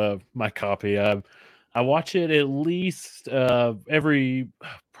have my copy. I watch it at least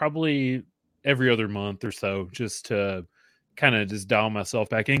probably every other month or so, just to kind of just dial myself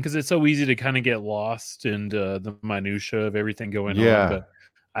back in, because it's so easy to kind of get lost in the minutia of everything going on. But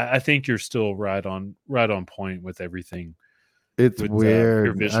I think you're still right on point with everything. It's with, weird.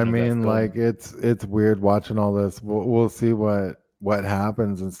 your vision I of that mean, film. like it's weird watching all this. We'll see what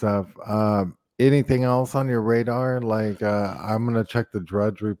happens and stuff. Anything else on your radar? Like, I'm gonna check the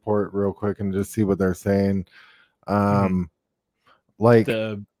Drudge Report real quick and just see what they're saying. Like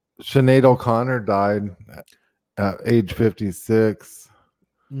Sinead O'Connor died at age 56.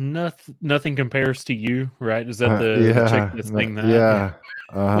 Nothing compares to you, right? Is that the chick that's saying that? Yeah.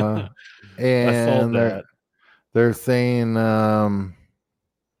 I saw And that. they're saying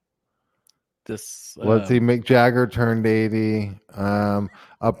this. Let's see. Mick Jagger turned 80.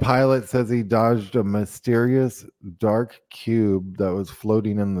 A pilot says he dodged a mysterious dark cube that was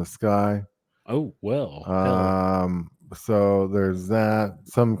floating in the sky. Oh well. So there's that.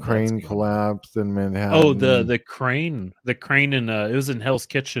 Some crane collapsed in Manhattan. Oh, the crane in it was in Hell's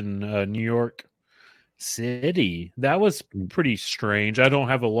Kitchen, New York City. That was pretty strange. I don't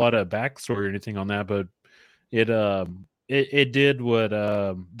have a lot of backstory or anything on that, but it did what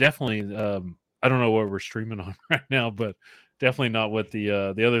definitely I don't know what we're streaming on right now, but definitely not what the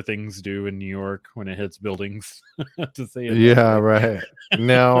other things do in New York when it hits buildings. To say it. Yeah, right.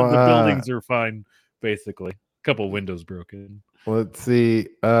 Now the buildings are fine, basically. A couple of windows broken. Let's see.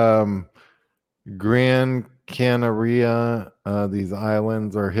 Gran Canaria, these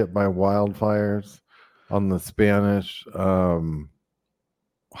islands are hit by wildfires on the Spanish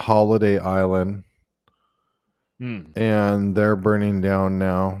Holiday Island. And they're burning down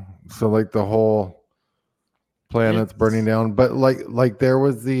now. So like the whole planet's burning down. But like there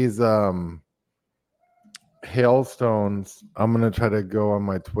was these hailstones. I'm gonna try to go on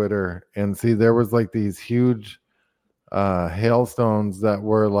my Twitter and see, there was like these huge hailstones that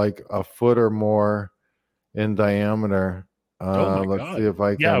were like a foot or more in diameter. Let's God. see if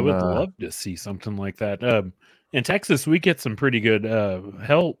I can. Yeah, I would love to see something like that. In Texas, we get some pretty good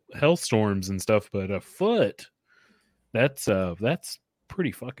hailstorms and stuff, but a foot, that's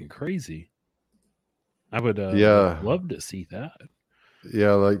pretty fucking crazy. I would love to see that.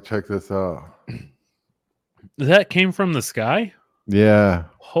 Yeah, like check this out. That came from the sky? Yeah.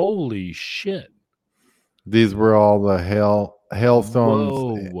 Holy shit. These were all the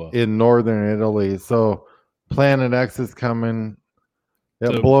hailstones in northern Italy. So Planet X is coming.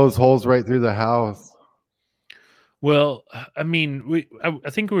 It blows holes right through the house. Well, I mean, I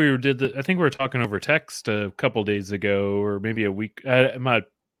think we were talking over text a couple days ago, or maybe a week.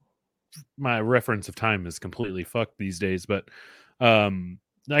 My reference of time is completely fucked these days, but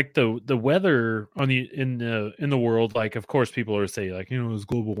like the weather in the world, like of course people are saying like, it was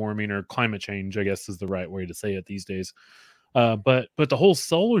global warming or climate change, I guess is the right way to say it these days. But the whole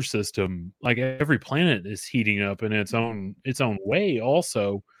solar system, like every planet is heating up in its own way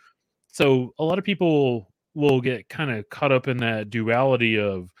also. So a lot of people will get kind of caught up in that duality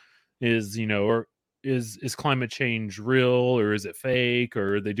of is climate change real or is it fake,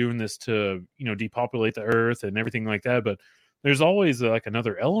 or are they doing this to depopulate the earth and everything like that? But there's always like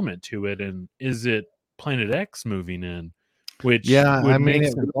another element to it, and is it Planet X moving in? Which I mean,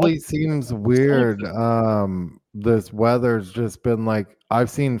 it really seems weird. This weather's just been like, I've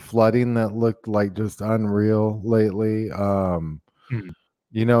seen flooding that looked like just unreal lately. And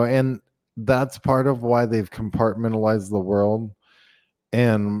that's part of why they've compartmentalized the world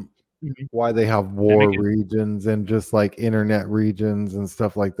and why they have war regions and just like internet regions and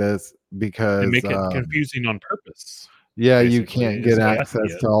stuff like this, because they make it confusing on purpose. Yeah, you can't get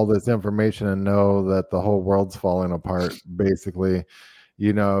access to all this information and know that the whole world's falling apart, basically.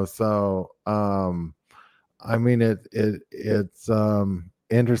 So I mean, it's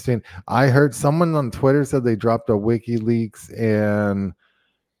interesting. I heard someone on Twitter said they dropped a WikiLeaks, and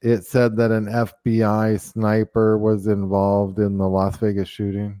it said that an FBI sniper was involved in the Las Vegas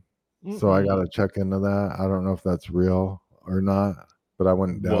shooting. So I got to check into that. I don't know if that's real or not, but I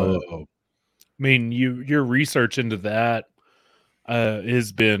wouldn't doubt it. I mean, your research into that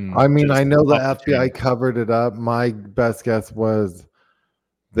has been. I mean, I know the FBI covered it up. My best guess was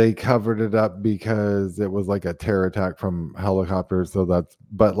they covered it up because it was like a terror attack from helicopters.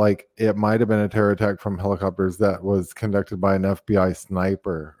 But like it might have been a terror attack from helicopters that was conducted by an FBI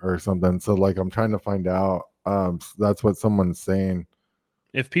sniper or something. So like, I'm trying to find out. That's what someone's saying.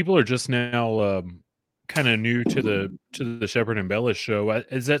 If people are just now kind of new to the Shepard and Bellis show,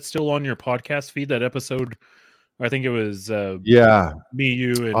 is that still on your podcast feed? That episode, I think it was me,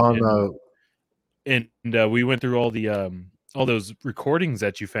 you, and we went through all the all those recordings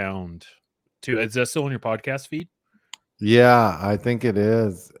that you found too. Is that still on your podcast feed? Yeah, I think it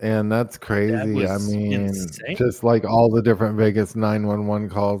is. And that's crazy. I was mean, insane. just like all the different Vegas 911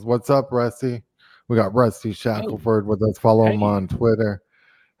 calls. What's up, Rusty? We got Rusty Shackelford with us. Follow him on Twitter.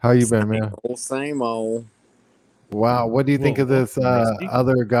 How you been, man? Same old. Wow. What do you think of this Rusty.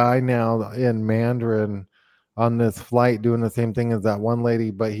 other guy now in Mandarin on this flight doing the same thing as that one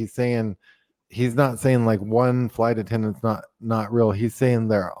lady? But he's not saying like one flight attendant's not real. He's saying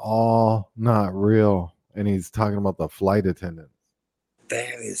they're all not real. And he's talking about the flight attendants.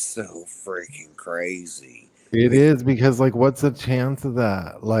 That is so freaking crazy. It is, because like, what's the chance of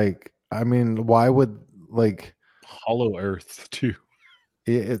that? Like, I mean, why would like Hollow Earth too?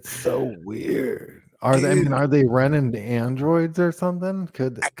 It's so weird. Are they running androids or something?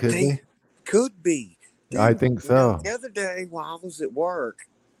 Could they? Could be. Dude, I think so. The other day while I was at work,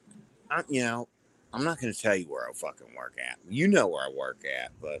 I'm not going to tell you where I fucking work at. You know where I work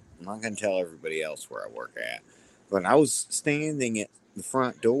at, but I'm not going to tell everybody else where I work at. But I was standing at the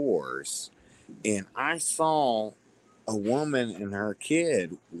front doors, and I saw a woman and her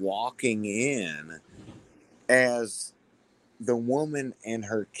kid walking in as the woman and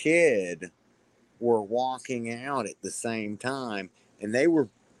her kid were walking out at the same time, and they were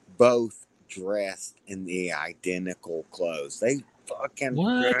both dressed in the identical clothes. They fucking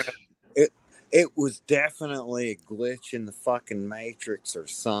what? It was definitely a glitch in the fucking Matrix or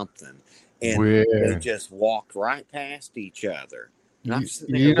something. And Weird. they just walked right past each other. And I'm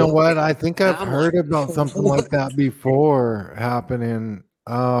sitting there You know what? looking, I think I've I'm heard like, about something like that before happening.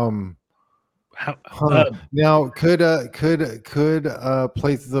 Now, could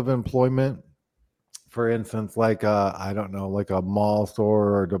places of employment, for instance, like I don't know, like a mall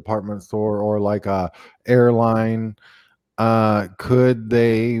store or department store or like a airline, could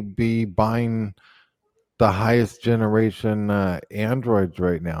they be buying the highest generation androids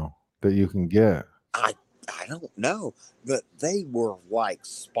right now that you can get? I don't know, but they were like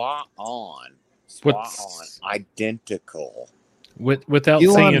spot on, identical. Without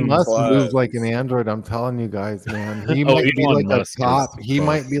Elon saying Musk clothes. moves like an android. I'm telling you guys, man. He Oh, might be Elon like Musk a top. is He fun.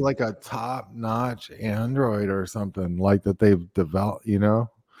 might be like a top-notch android or something like that they've developed. You know,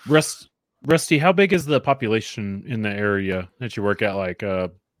 Rusty, how big is the population in the area that you work at? Like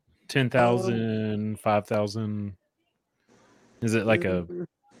 10,000, 5,000? Is it like a?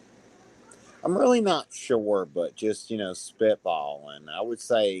 I'm really not sure, but just spitballing, I would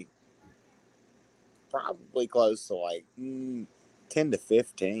say probably close to like 10 to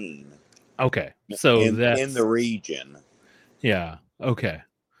 15. Okay, so that's in the region. Yeah. Okay.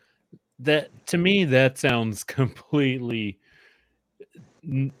 That to me, that sounds completely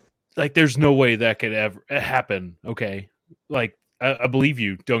like there's no way that could ever happen. Okay, like I believe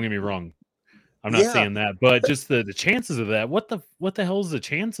you. Don't get me wrong. I'm not saying that, but just the chances of that. What the hell is the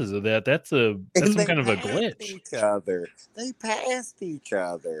chances of that? That's some kind of a glitch. They passed each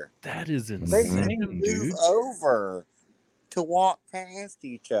other. That is They insane, move dude. over to walk past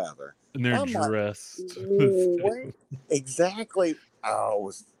each other. And they're I'm like, dressed. "Wait." Exactly.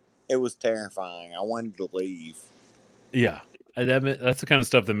 Oh, it was terrifying. I wanted to leave. Yeah, that's the kind of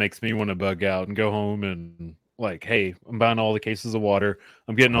stuff that makes me want to bug out and go home and like, hey, I'm buying all the cases of water.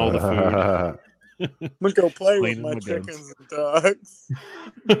 I'm getting all the food. I'm gonna go play with Cleaning my my chickens and ducks.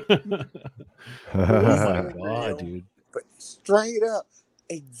 Oh my god, dude! But straight up,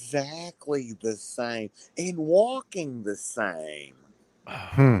 exactly the same, and walking the same.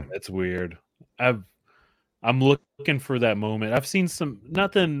 That's weird. I'm looking for that moment. I've seen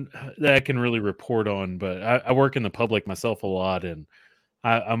nothing that I can really report on, but I work in the public myself a lot, and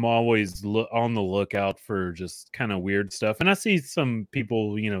I'm always on the lookout for just kind of weird stuff. And I see some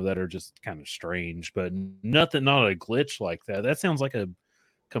people, that are just kind of strange, but not a glitch like that. That sounds like a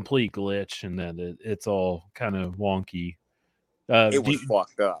complete glitch, and that it's all kind of wonky. It was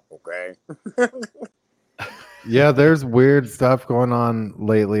fucked up, okay? Yeah, there's weird stuff going on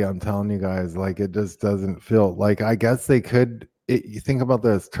lately. I'm telling you guys, like it just doesn't feel like. I guess they could. You think about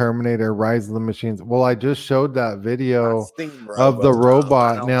this Terminator, Rise of the Machines. Well, I just showed that video of the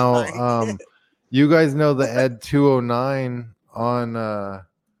robot. Now, you guys know the Ed 209 on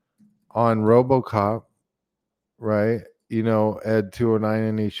RoboCop, right? Ed 209,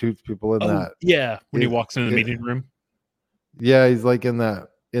 and he shoots people in that. Yeah, when he walks into the meeting room. Yeah, he's like in that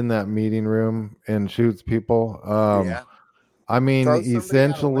meeting room and shoots people. Yeah. I mean,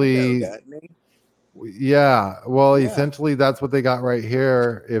 essentially, yeah. Well, essentially, that's what they got right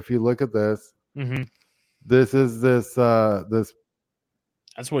here. If you look at this, this is this.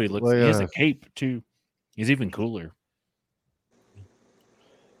 That's what he looks like. He has a cape too. He's even cooler.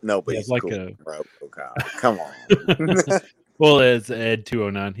 Nobody's like cool, bro. Come on. Well, it's Ed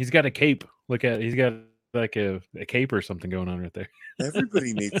 209. He's got a cape. Look at it. He's got like a cape or something going on right there.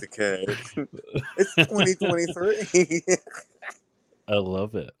 Everybody needs a cape. It's 2023. I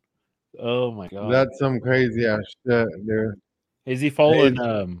love it. Oh my god. That's some crazy ass shit, dude. Is he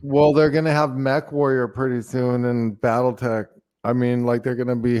following Well, they're gonna have Mech Warrior pretty soon in BattleTech. I mean, like they're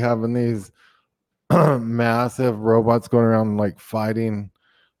gonna be having these massive robots going around like fighting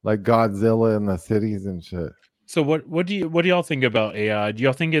like Godzilla in the cities and shit. So what do y'all think about AI? Do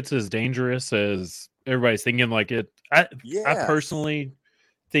y'all think it's as dangerous as everybody's thinking? Like it, I personally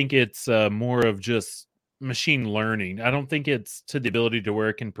think it's more of just machine learning. I don't think it's to the ability to where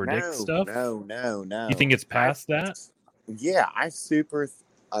it can predict stuff. No. You think it's past that? Yeah, I super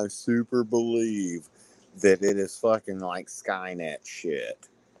believe that it is fucking like Skynet shit.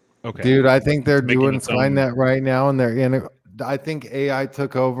 Okay, dude, I think they're Making doing its own- Skynet right now, and I think AI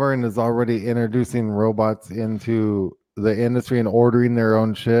took over and is already introducing robots into the industry and ordering their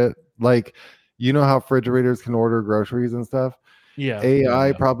own shit. Like, you know how refrigerators can order groceries and stuff? Yeah.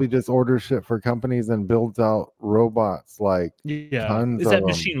 AI probably just orders shit for companies and builds out robots like Yeah. tons Is of that them.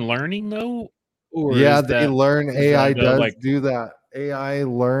 machine learning though? Or Yeah, is they that- learn. is AI that, does like- do that. AI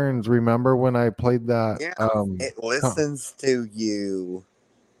learns. Remember when I played that? Yeah, it listens to you.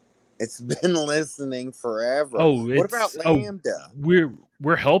 It's been listening forever. Oh, what about Lambda?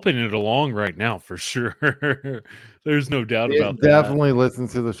 We're helping it along right now for sure. There's no doubt about It that. definitely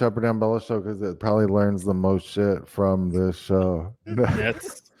listens to the Shepherd and Bella show because it probably learns the most shit from this show.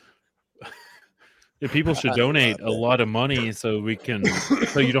 That's if people should donate a lot of money so we can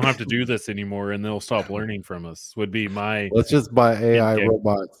so you don't have to do this anymore and they'll stop learning from us would be my Let's just buy AI Okay.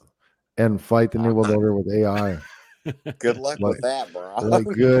 robots and fight the New World Order with AI. Good luck with that, bro. Like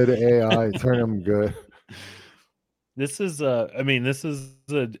good AI, turn them good. This is this is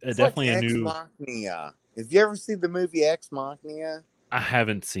It's definitely like a Ex new Machina. Have you ever seen the movie Ex Machina? I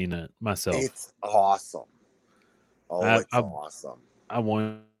haven't seen it myself. It's awesome. Oh, it's I awesome. I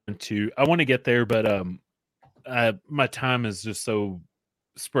want to get there, but my time is just so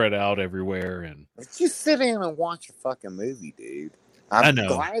spread out everywhere and Let's just sit down and watch a fucking movie, dude. I I'm know.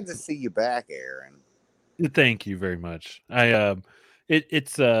 glad to see you back, Aaron. Thank you very much.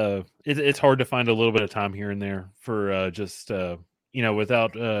 It's hard to find a little bit of time here and there for just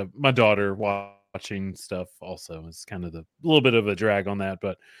without my daughter watching stuff. Also, it's kind of a little bit of a drag on that,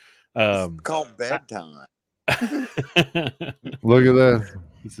 but It's called bedtime. Look at this.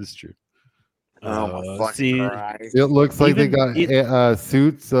 This is true. Oh my fucking see, Christ. It looks like they Even got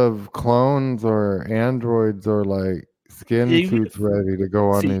suits of clones or androids or like skin Even suits ready to go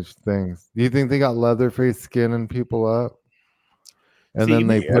on see- these things. Do you think they got Leatherface skinning people up? And See, then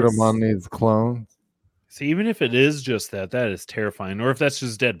they put them yes. on these clones? See, even if it is just that is terrifying. Or if that's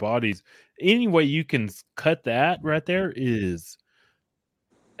just dead bodies, any way you can cut that right there is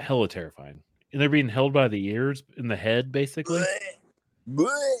hella terrifying. And they're being held by the ears in the head, basically.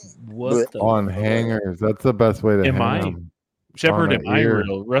 What the On fuck? hangers. That's the best way to Am hang I- 'em. Shepherd, On am an I ear.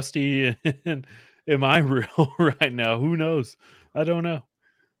 real? Rusty, am I real right now? Who knows? I don't know.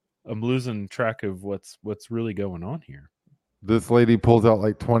 I'm losing track of what's really going on here. This lady pulls out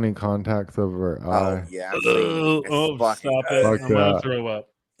like 20 contacts of her eye. Oh yeah, I've seen it. It's Oh, fucking stop it. Fuck I'm going to that. throw up.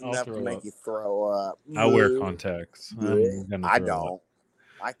 I'll enough throw to make up. you throw up. I wear contacts. I'm gonna I throw up. don't.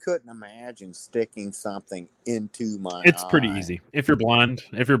 I couldn't imagine sticking something into my It's pretty eye. easy. If you're blind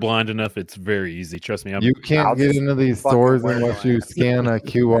enough, it's very easy. Trust me. You can't I'll get just into these fucking stores wear unless you glasses. scan a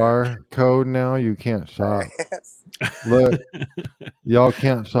QR code now. You can't shop. Look, y'all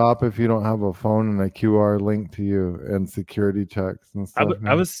can't shop if you don't have a phone and a QR link to you and security checks and I stuff.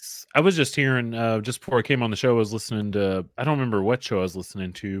 now. was just hearing just before I came on the show. I was listening to I don't remember what show I was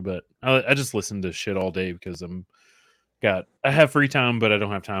listening to, but I just listened to shit all day because I have free time, but I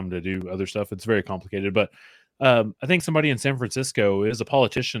don't have time to do other stuff. It's very complicated. But I think somebody in San Francisco, is a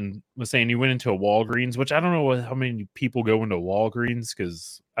politician, was saying he went into a Walgreens, which I don't know how many people go into Walgreens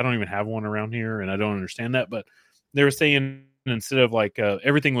because I don't even have one around here and I don't understand that. But they were saying instead of like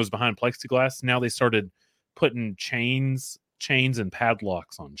everything was behind plexiglass, now they started putting chains and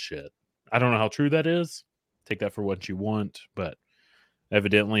padlocks on shit. I don't know how true that is. Take that for what you want, but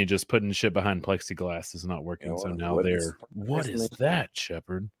evidently just putting shit behind plexiglass is not working. Yeah, So now what they're is- what is that,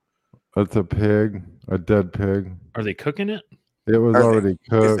 Shepherd? That's a pig, a dead pig. Are they cooking it? It was already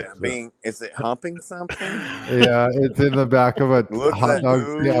cooked. Is it humping something? Yeah, it's in the back of a Looks hot like-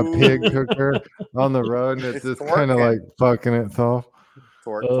 dog, yeah, pig cooker on the road, and it's It's just kind of like twerking. fucking itself.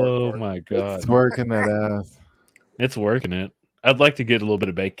 Twerk, Oh twerk, twerk. my god, It's working that ass. it's working it. I'd like to get a little bit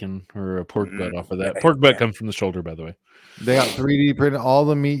of bacon or a pork butt off of that. Pork butt comes from the shoulder, by the way. They got 3D printed. All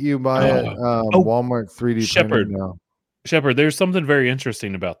the meat you buy at Oh, Walmart's 3D Shepherd. printed now. Shepard, there's something very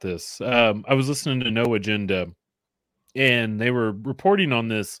interesting about this. I was listening to No Agenda, and they were reporting on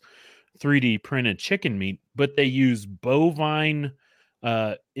this 3D printed chicken meat, but they use bovine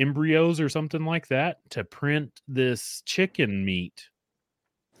embryos or something like that to print this chicken meat.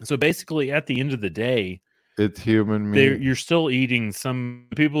 So basically, at the end of the day, it's human meat. You're still eating some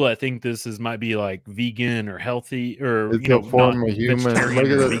people that think this might be like vegan or healthy or it's a form of human. Look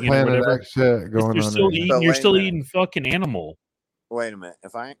at this Planet X shit going on. You're still eating fucking animal. Wait a minute.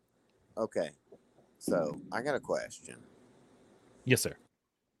 Okay. So I got a question. Yes, sir.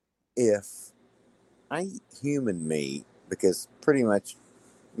 If I eat human meat, because pretty much,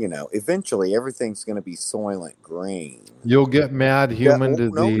 eventually everything's going to be Soylent Green. You'll get mad human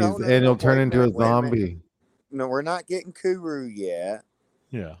disease and you'll turn into a zombie. No, we're not getting Kuru yet.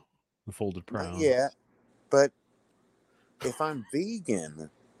 Yeah, the folded brown. Not yet. But if I'm vegan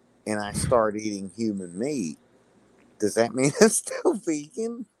and I start eating human meat, does that mean I'm still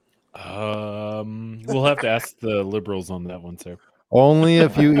vegan? We'll have to ask the liberals on that one, sir. Only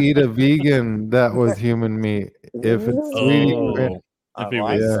if you eat a vegan that was human meat. If it's if it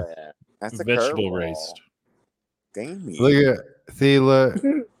was That's vegetable raised. Damn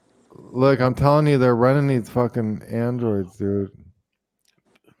you. Look, I'm telling you, they're running these fucking androids, dude.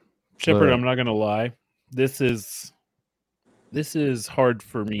 Shepard, I'm not gonna lie. This is hard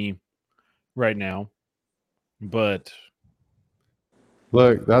for me right now, but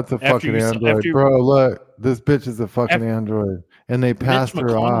look, that's a fucking android, bro. Look, this bitch is a fucking android, and they passed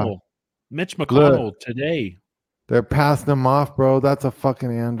her off. Mitch McConnell today. They're passing him off, bro. That's a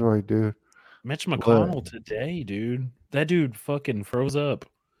fucking android, dude. Mitch McConnell today, dude. That dude fucking froze up.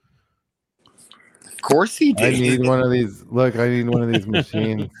 Of course he did. I need one of these. Look, I need one of these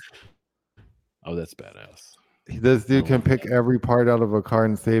machines. Oh, that's badass. This dude can pick every part out of a car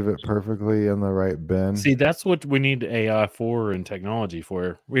and save it perfectly in the right bin. See, that's what we need AI for and technology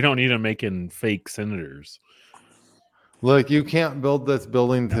for. We don't need them making fake senators. Look, you can't build this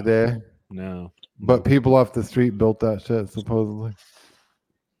building today. No. But people off the street built that shit, supposedly.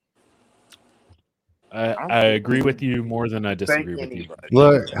 I agree with you more than I disagree with you.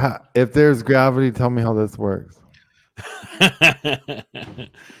 Look, if there's gravity, tell me how this works.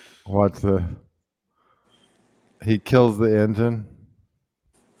 Watch this. He kills the engine.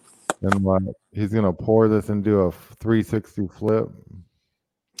 And he's going to pour this and do a 360 flip.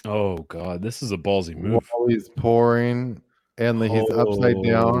 Oh, God. This is a ballsy move. While he's pouring, and he's upside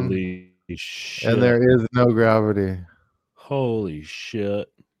down. Shit. And there is no gravity. Holy shit.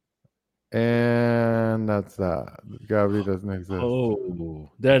 And that's that. Gravity doesn't exist. Oh,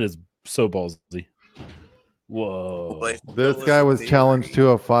 that is so ballsy. Whoa. This guy was challenged to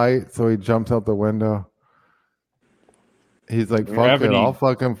a fight, so he jumps out the window. He's like, fuck it, I'll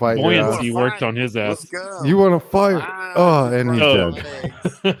fucking fight you. Buoyancy worked on his ass. You want to fight? Oh, and he's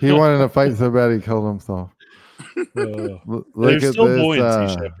dead. He wanted to fight so bad he killed himself. Look There's at still this.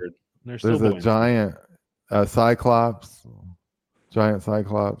 buoyancy, Shepard. There's a giant Cyclops. Giant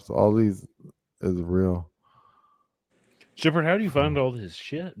Cyclops. All these is real. Shepard, how do you find all this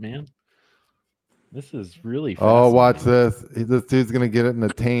shit, man? This is really Oh, watch this. This dude's going to get it in the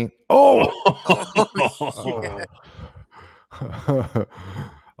taint. Oh!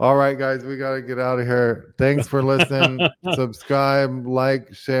 All right, guys, we got to get out of here. Thanks for listening. Subscribe,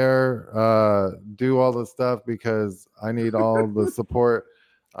 like, share, do all the stuff because I need all the support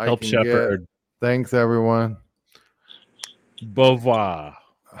I Help can Shepard. get. Thanks, everyone. Beauvoir.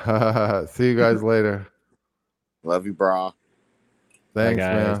 See you guys later. Love you, brah. Thanks,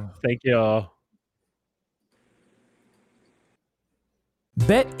 Bye, guys. man. Thank y'all.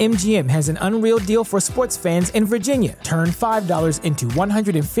 BetMGM has an unreal deal for sports fans in Virginia. Turn $5 into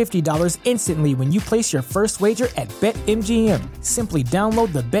 $150 instantly when you place your first wager at BetMGM. Simply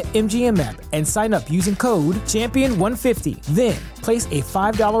download the BetMGM app and sign up using code Champion150. Then, place a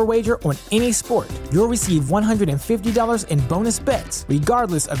 $5 wager on any sport. You'll receive $150 in bonus bets,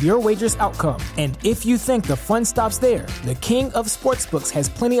 regardless of your wager's outcome. And if you think the fun stops there, the King of Sportsbooks has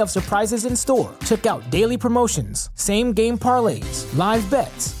plenty of surprises in store. Check out daily promotions, same-game parlays, live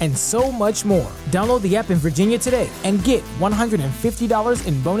bets, and so much more. Download the app in Virginia today and get $150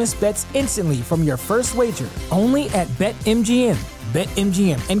 in bonus bets instantly from your first wager. Only at BetMGM.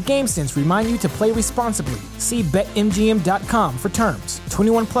 BetMGM and GameSense remind you to play responsibly. See BetMGM.com for terms.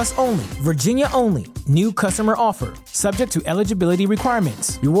 21 plus only. Virginia only. New customer offer. Subject to eligibility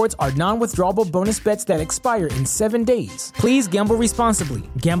requirements. Rewards are non-withdrawable bonus bets that expire in 7 days. Please gamble responsibly.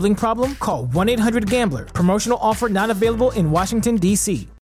 Gambling problem? Call 1-800-GAMBLER. Promotional offer not available in Washington, D.C.